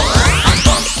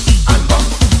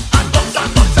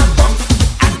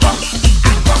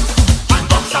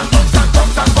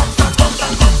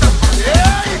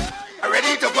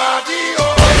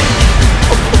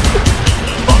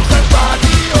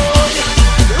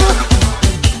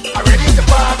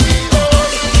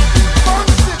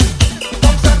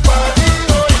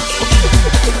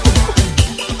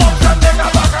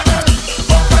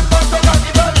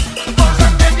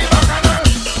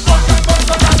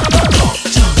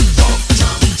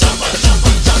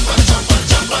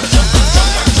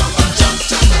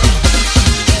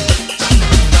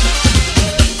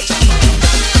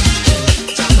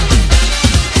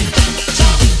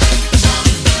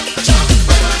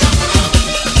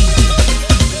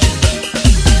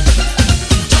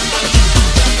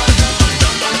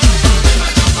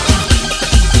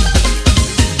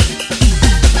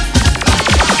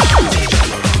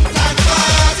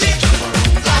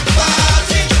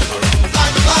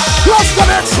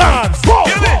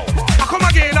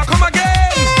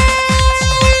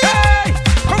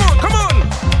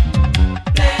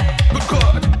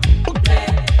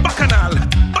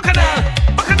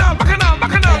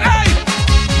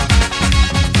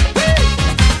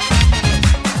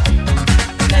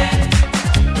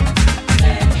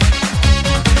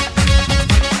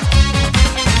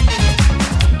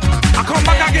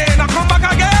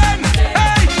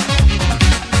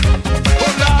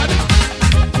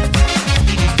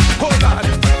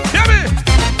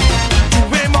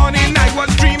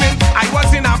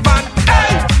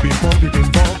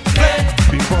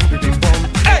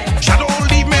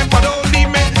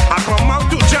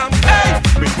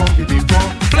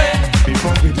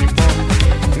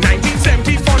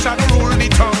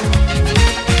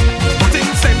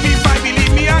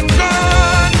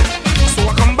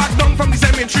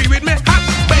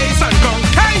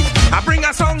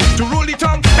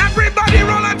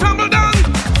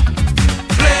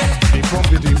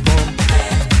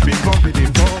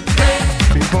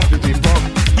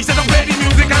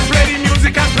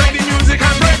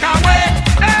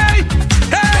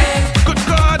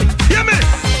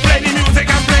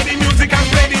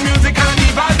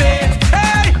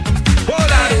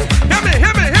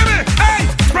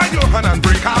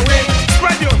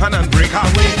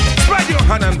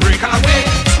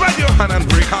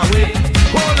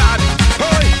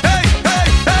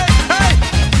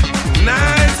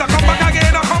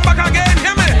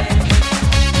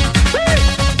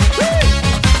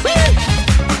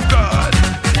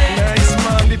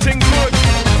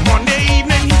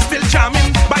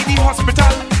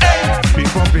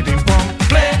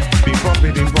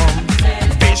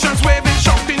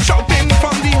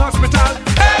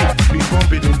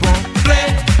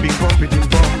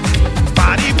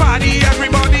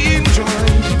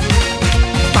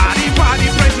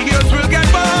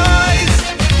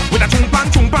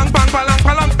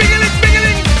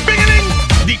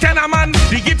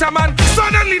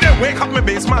 Wake up, my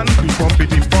bassman. Be bumpy,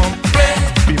 be bump.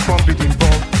 Be bumpy, be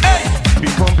bump. Hey, be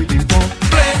bumpy, be bump.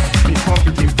 Be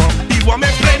bumpy, be bump. He want me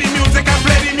play the music and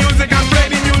play the music and play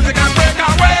the music and break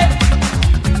away.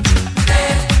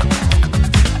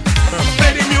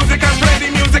 Play the music and play the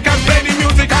music and play the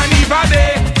music and even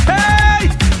day. Hey,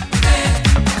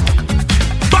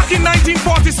 back in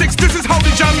 1946, this is how the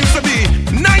jam used to be.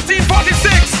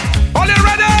 1946. Are you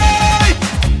ready?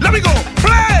 Let me go.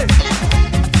 Play.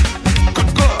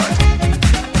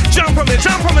 Jump for me,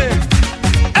 jump for me.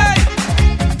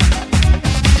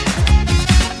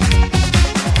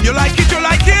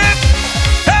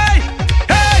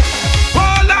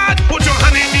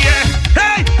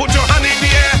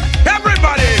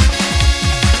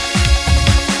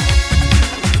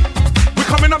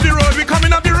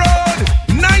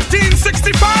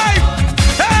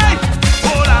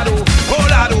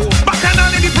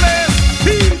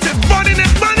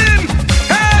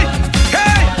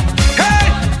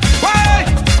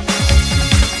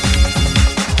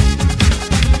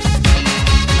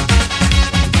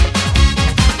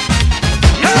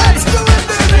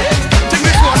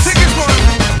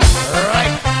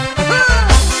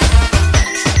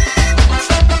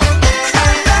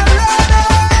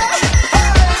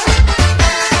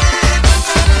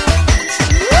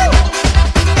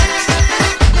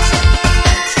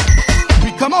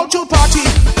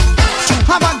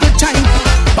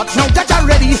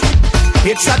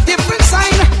 It's a different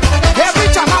sign. Every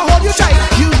time I hold you tight,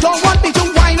 you don't want me to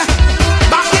whine.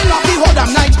 Back in love the whole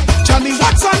damn night. Tell me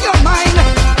what's on your mind.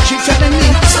 She telling me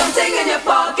something in your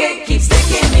pocket keeps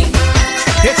sticking me.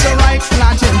 It's a right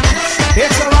planting.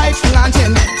 It's a right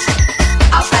planting.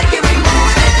 I'll beg you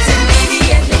remove it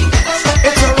immediately.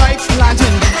 It's a right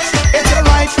planting. It's a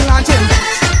right planting.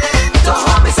 Don't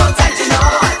hold me so tight, you know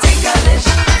I take a lish.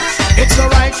 It's a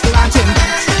right planting.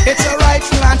 It's a right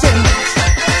planting.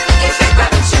 If it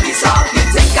grabbing should be soft, you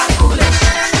think I'm foolish.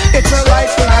 It's a right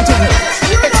planting.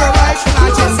 It's a right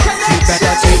planting. You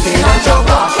better take it out your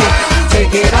pocket.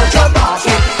 Take it out your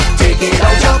pocket. Take it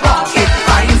out your pocket.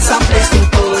 Find some place to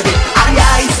put it. Aye,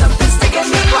 aye, something sticking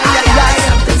me. Aye, aye,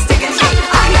 something sticking me.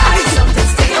 Aye, aye, something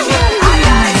sticking me. Aye,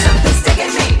 aye, something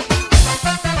sticking me.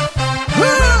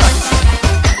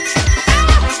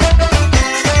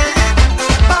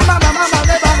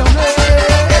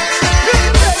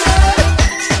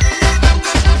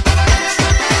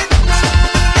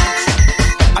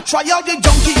 I try out the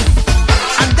donkey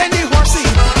and then the horsey.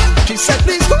 She said,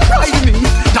 please don't ride me.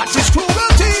 That is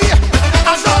cruelty.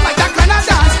 I don't like that kind of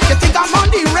dance. You think I'm on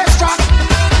the restaurant?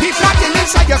 Be plotting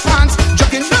inside your pants,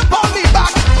 jogging up on me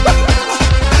back.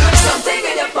 Something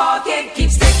in your pocket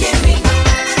keeps sticking me.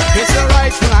 It's a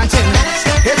right planting.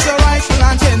 It's a right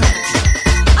planting.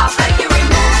 I'll beg you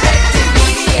remove it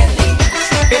immediately.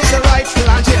 It's a right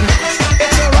planting.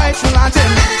 It's a right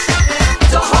planting.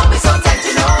 Don't hold me so tight,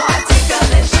 you know I take a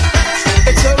lish.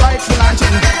 It's a right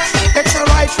planting. It's a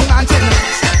right planting.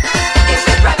 If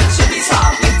it rabbit should be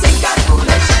soft, you think I'm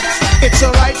foolish. It's a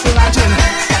right planting.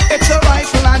 It's a right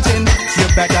planting. You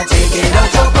better take it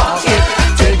out your pocket.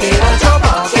 Take it out your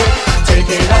pocket. Take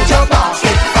it out your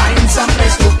pocket. Find some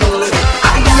place to put it.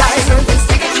 Aye, aye, something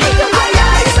sticking me. Aye,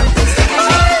 aye, something sticking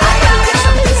me. Aye, aye,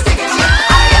 something sticking me.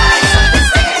 Aye, aye, something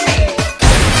sticking me.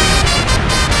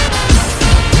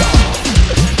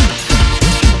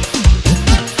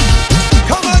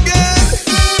 Come again.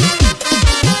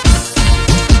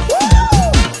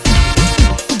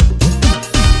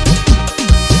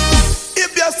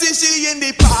 If you see she in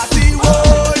the party,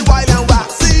 boy, wild and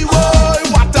waxy, boy,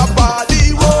 what a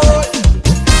body, boy.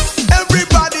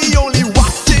 Everybody only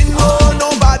watching, oh,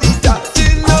 nobody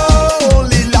touching, oh,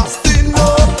 only lasting,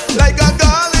 oh, like a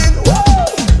garland, whoa.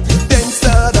 Then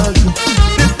suddenly,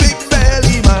 this big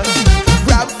belly man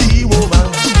grabbed the woman,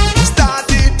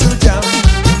 started to jam.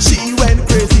 She went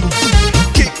crazy,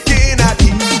 kicking at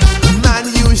him, man,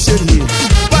 you should hear.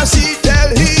 But she tell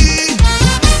him,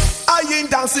 I ain't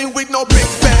dancing with no big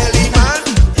belly man,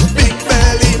 big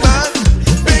belly man,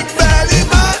 big belly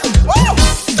man. Woo!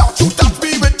 Don't you touch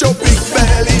me with your big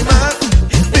belly man,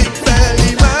 big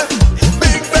belly man,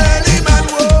 big belly man.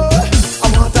 Whoa! I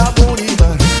want a bony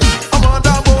man, I want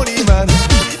a bony man,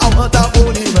 I want a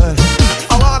bony man,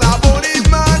 I want a bony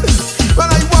man. When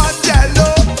I want jello,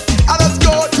 I just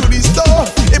go to the store.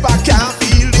 If I can't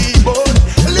feel the bone,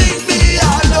 leave me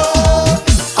alone.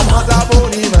 I want a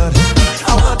bony man,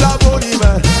 I want a bony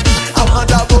man, I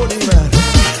want a bony man,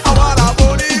 I want a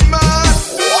bony man.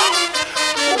 What?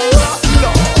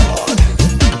 Lord,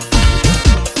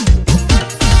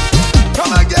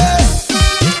 come again.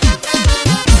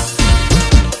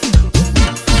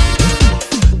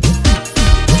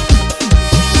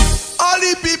 All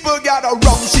the people got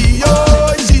around she,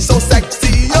 oh, she's so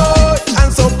sexy, oh,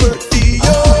 and so pretty,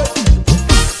 oh.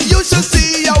 You should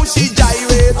see how she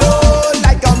gyrate, oh,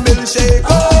 like a milkshake,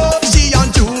 oh. She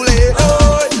undulate,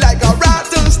 oh, like a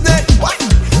rattlesnake. What?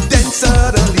 Then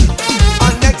suddenly,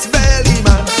 our next belly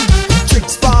man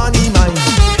tricks Bonnie mine,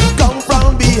 come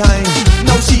from behind.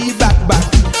 Now she back,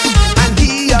 and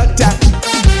he attack.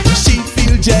 She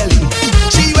feel jelly,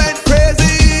 she went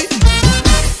crazy.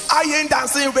 I ain't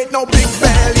dancing with no big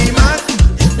belly man,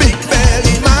 big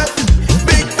belly man,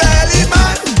 big belly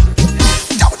man.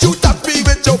 Don't you touch me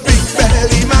with your big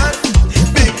belly man,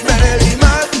 big belly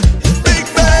man, big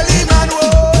belly man.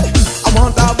 Whoa! I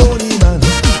want a bony man,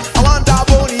 I want a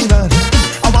bony man,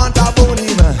 I want a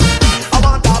bony man, I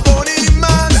want a bony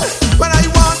man. When I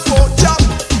want pork chop,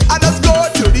 I just go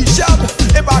to the shop.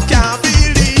 If I can't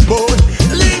feel the bone,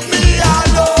 leave me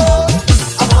alone.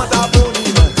 I want a bony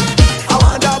man, I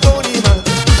want a bony man,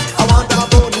 I want a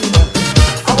bony man.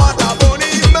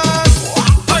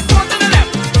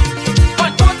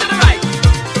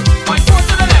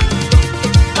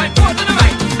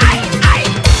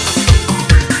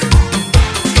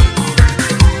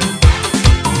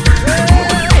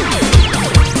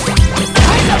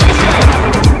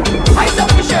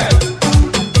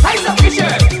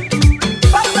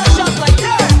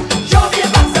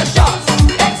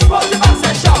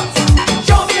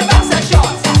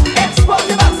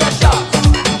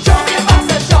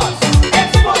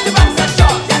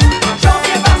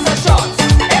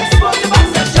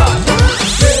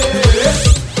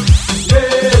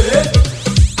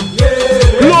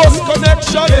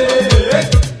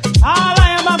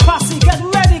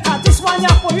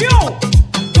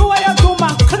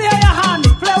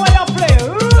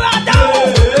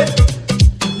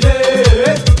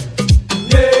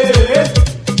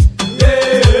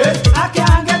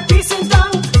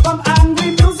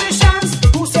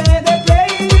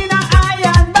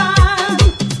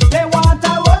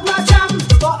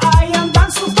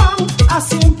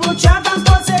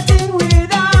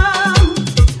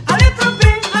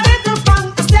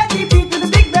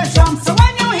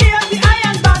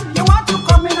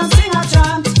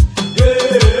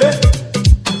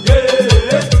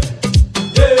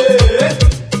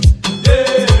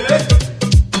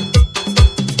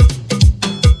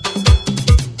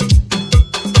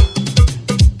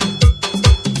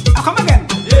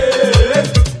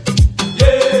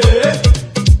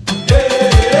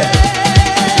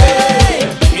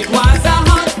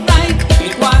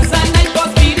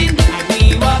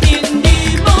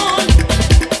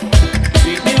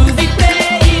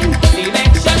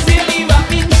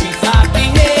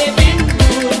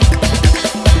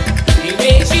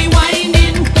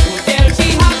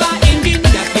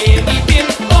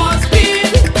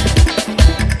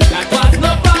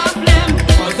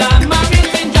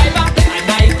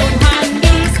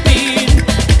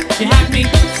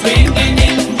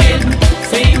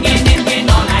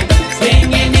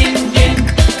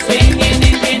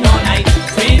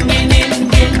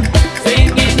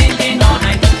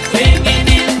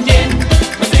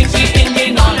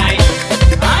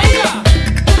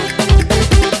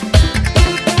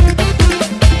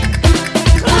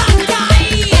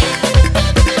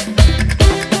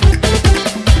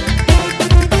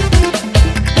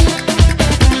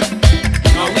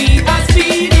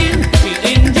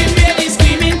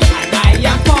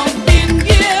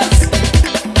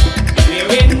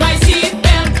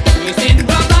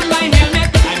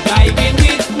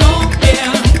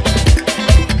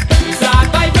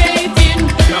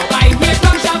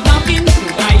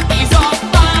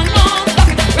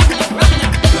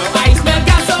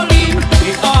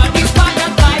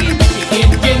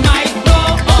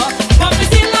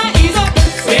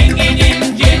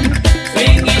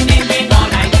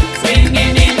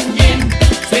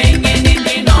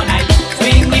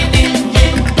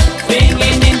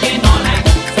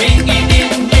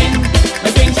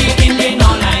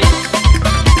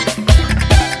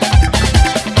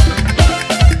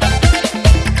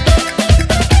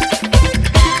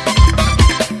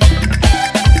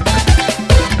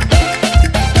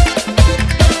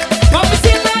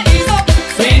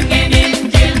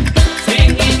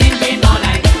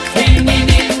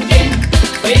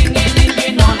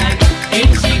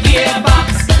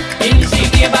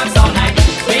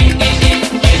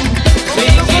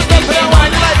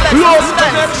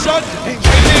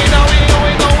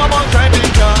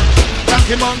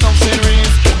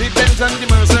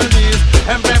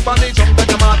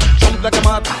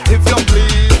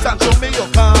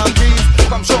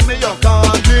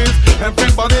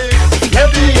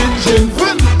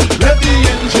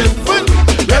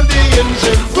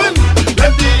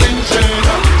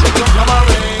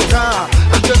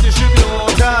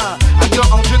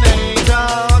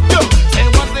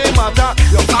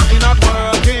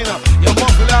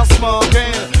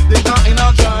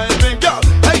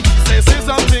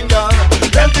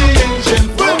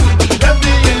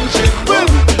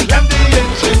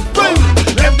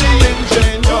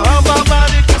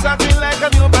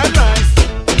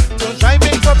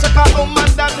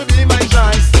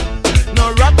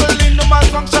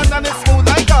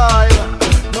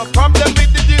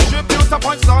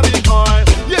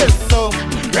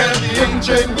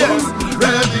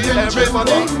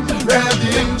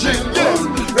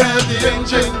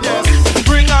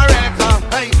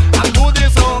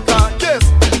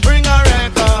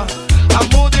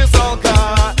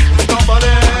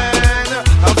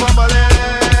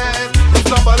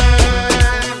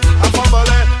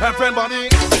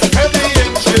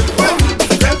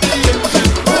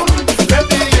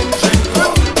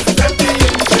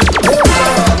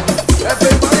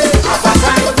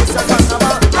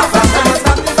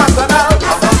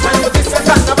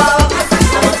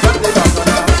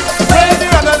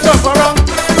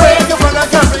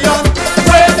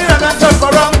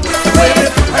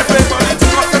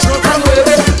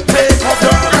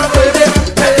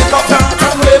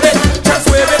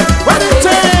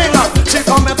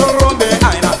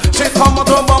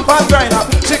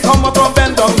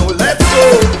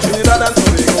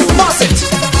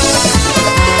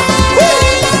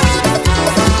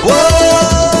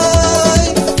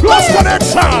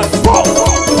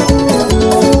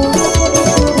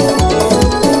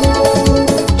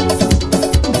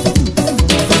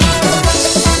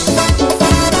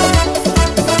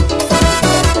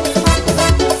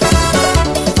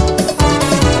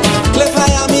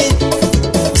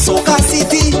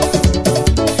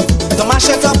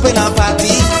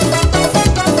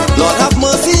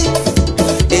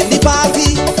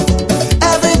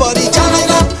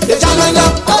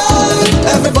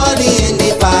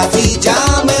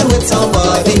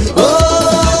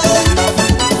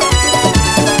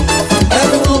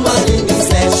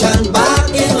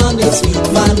 the sweet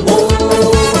man. Whoa.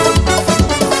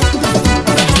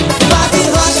 The party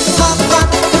hot, hot, hot.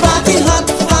 The party hot,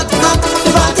 hot, hot.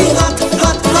 The party hot,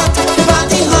 hot, hot. The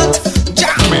party hot.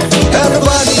 Jamming.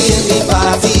 Everybody in the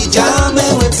party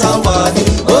jamming with somebody.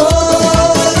 Oh.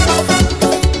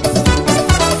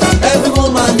 Every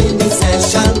woman in the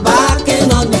session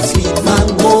backing on the sweet man.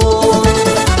 Whoa.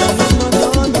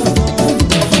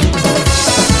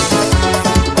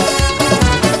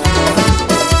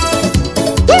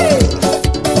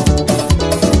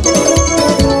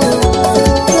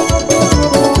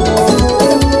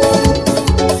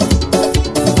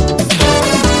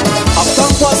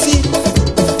 Uptown posse,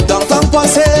 downtown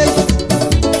posse,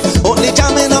 only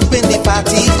jamming up in the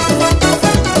party.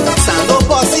 Sando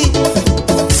posse,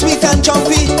 sweet and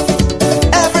jumpy.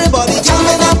 Everybody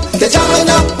jamming up, they're jamming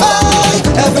up. Oh,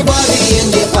 everybody in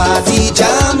the party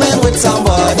jamming with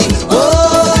somebody. Oh,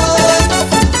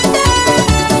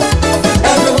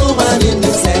 every woman in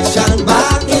the section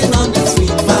backing on the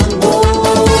sweet man.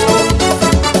 Oh,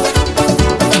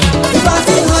 the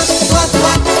party hot, hot,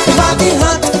 hot. The party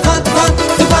hot, hot, hot.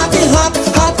 The party hot,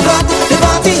 hot, hot. The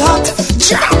party hot.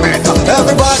 Jamming.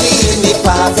 Everybody in the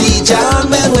party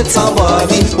jamming with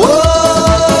somebody. Whoa.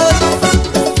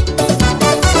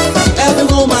 Every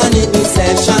woman in the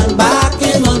session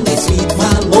backing on the sweet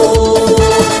man. Whoa.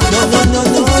 No, no, no,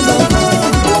 no, no, no.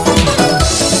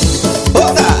 Oh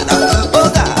God, oh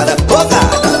God, oh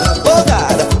God, oh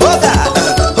God, oh God,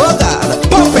 oh God.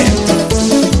 Pump it.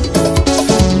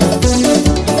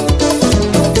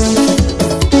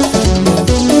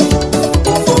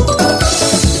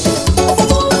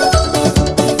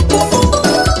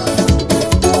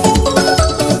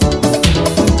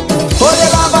 Hold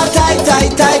your rubber tight,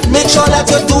 tight, tight. Make sure that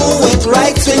you do it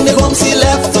right. Swing the gum, see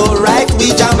left to right. We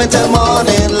jam till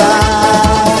morning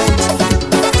light.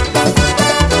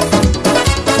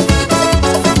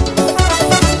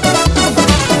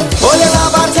 Hold your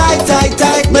rubber tight, tight,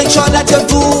 tight. Make sure that you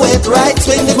do it right.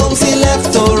 Swing the gum, see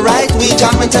left to right. We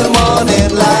jam till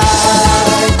morning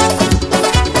light.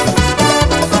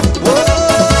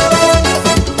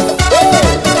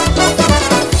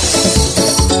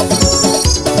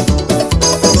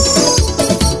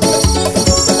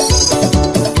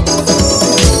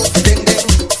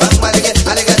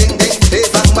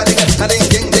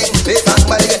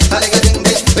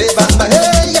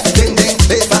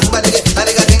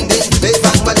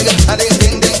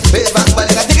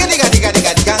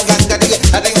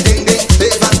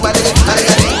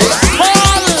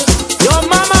 Your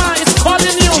mama is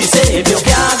calling you. She say if you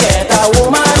can't get a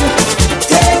woman,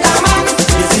 take a man.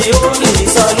 It's the only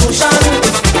solution.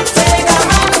 Take a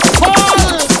man. Paul,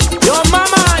 your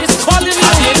mama is calling you.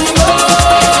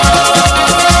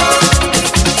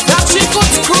 That she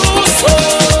could cruise. Oh,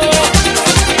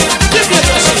 give me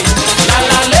the shit. La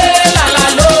la le, la la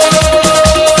lo.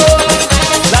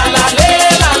 La la le,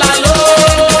 la la lo.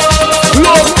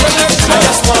 I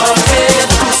just want it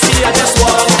to see. I just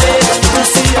want it to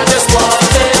see. I just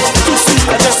want it to see.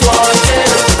 I just want it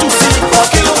to see.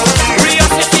 Fuck you.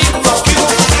 Fuck you.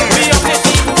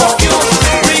 Fuck you.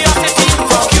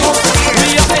 Fuck you.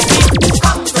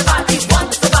 Come the party,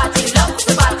 want the party, love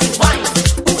the party, wine.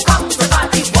 Come the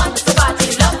party, want the party,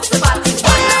 love the party,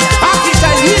 wine. Party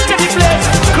time, hit the place,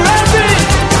 crazy.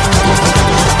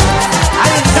 I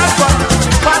ain't that one.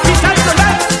 Party time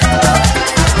tonight.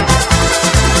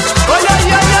 Oh yeah,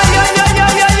 yeah, yeah, yeah, yeah,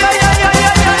 yeah, yeah, yeah, yeah, yeah,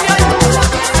 yeah, yeah, yeah.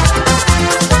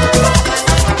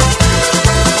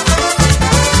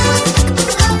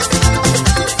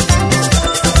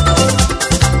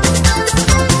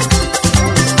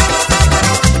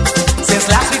 Since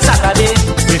last week Saturday,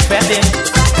 we fetting,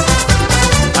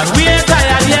 And we ain't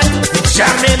tired yet, we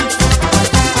jamming.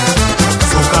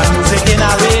 soca music in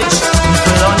a rage,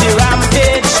 people on the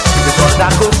rampage. Because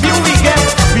that curfew we get,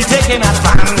 we taking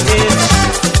advantage,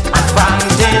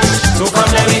 advantage. So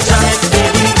come let me jam it,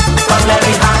 baby. Come let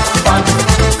me have fun.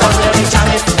 Come let me jam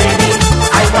it, baby.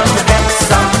 I want to get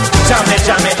some. Jam it,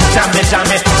 jam it, jam it, jam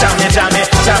it, jam it, jam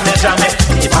it, jam it, jam it.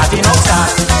 The party now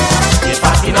start. The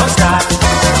party now start.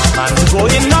 And we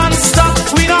going non-stop,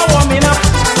 we not warming up.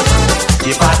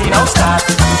 The party now start.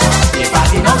 The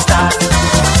party now start.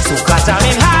 Soca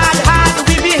jamming hard, hard,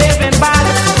 we behaving bad.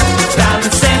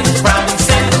 Dancing,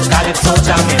 prancing, calypso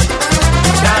jamming.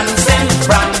 Dancing,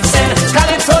 prancing,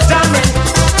 calypso jamming.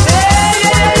 Hey,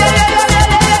 yeah, yeah, yeah, yeah,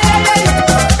 yeah, yeah, yeah,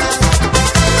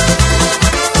 yeah.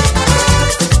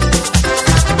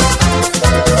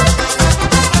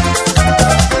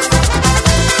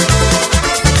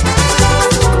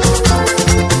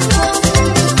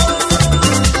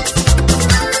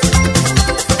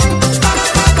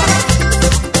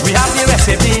 We have the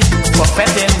recipe.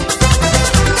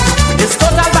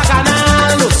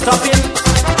 shopping.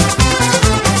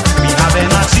 We having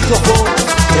a treat to go.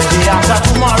 The day after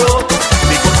tomorrow,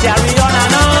 we could carry on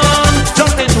and on.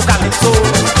 Jump into Calypso,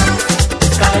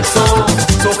 Calypso.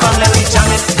 So come let me jam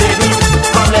it, baby.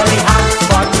 Come let me have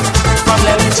fun. Come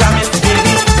let me jam it,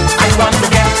 baby. I want to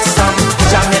get some.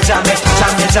 Jam it, jam it,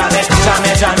 jam it, jam it, jam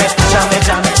it, jam it, jam it,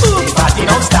 jam it. The party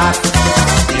don't start.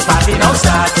 The party don't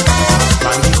start.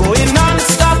 Man, we going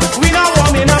non-stop. We not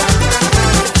warming up.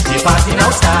 The party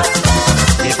don't start.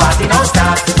 The party don't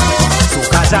start. So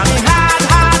jamming hard,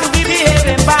 hard. We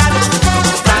behaving bad.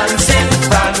 Dancing,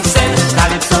 dancing,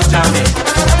 Calypso jamming.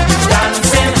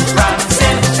 Dancing,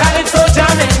 dancing, Calypso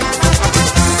jamming.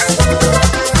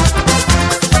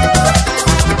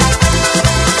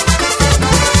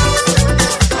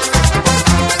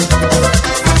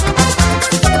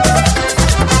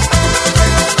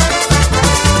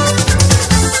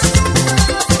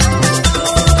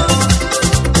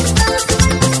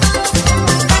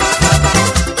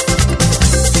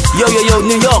 Yo,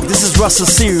 New York, this is Russell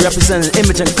C representing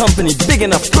Image and Company. Big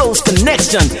enough, close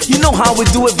connection. You know how we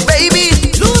do it, baby.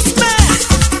 Loose man.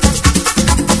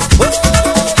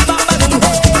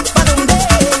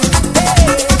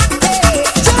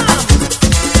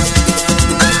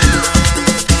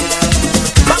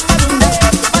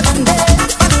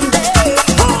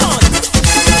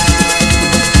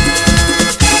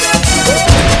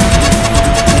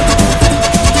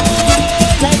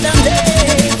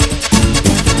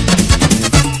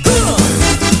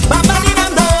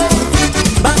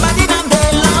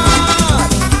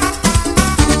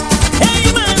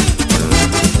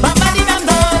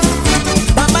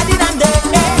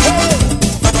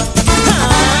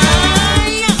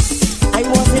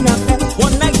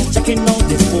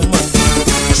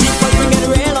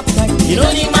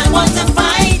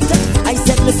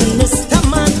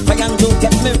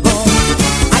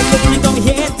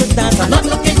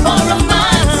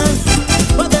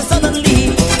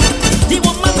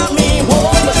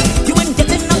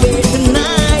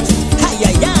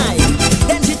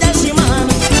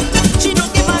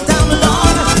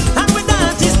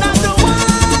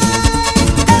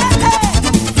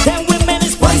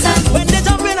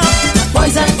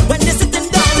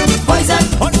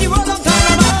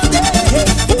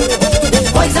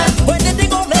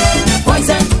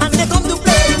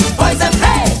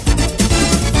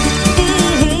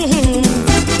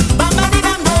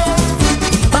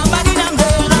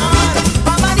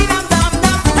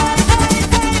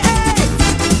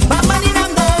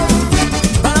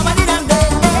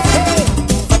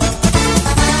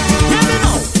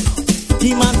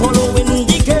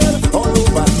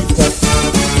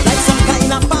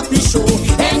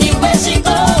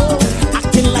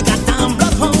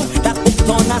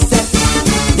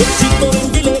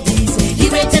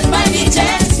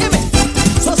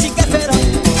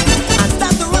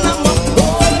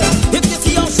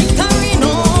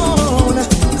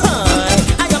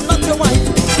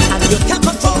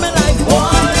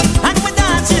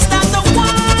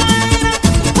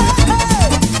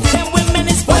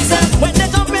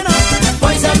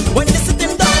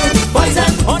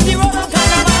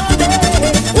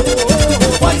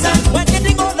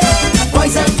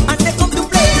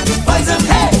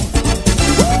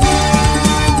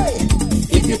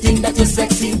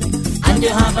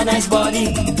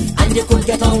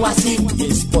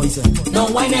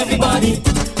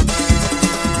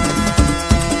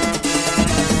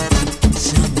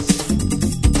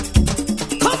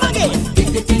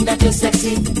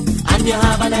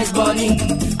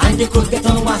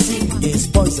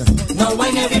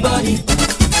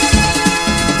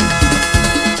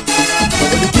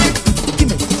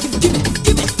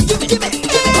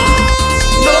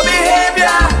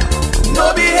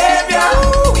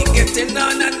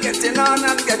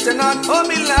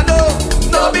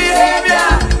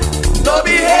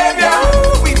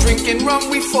 We drinking rum,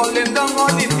 we falling down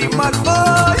on it, the mad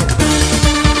boy.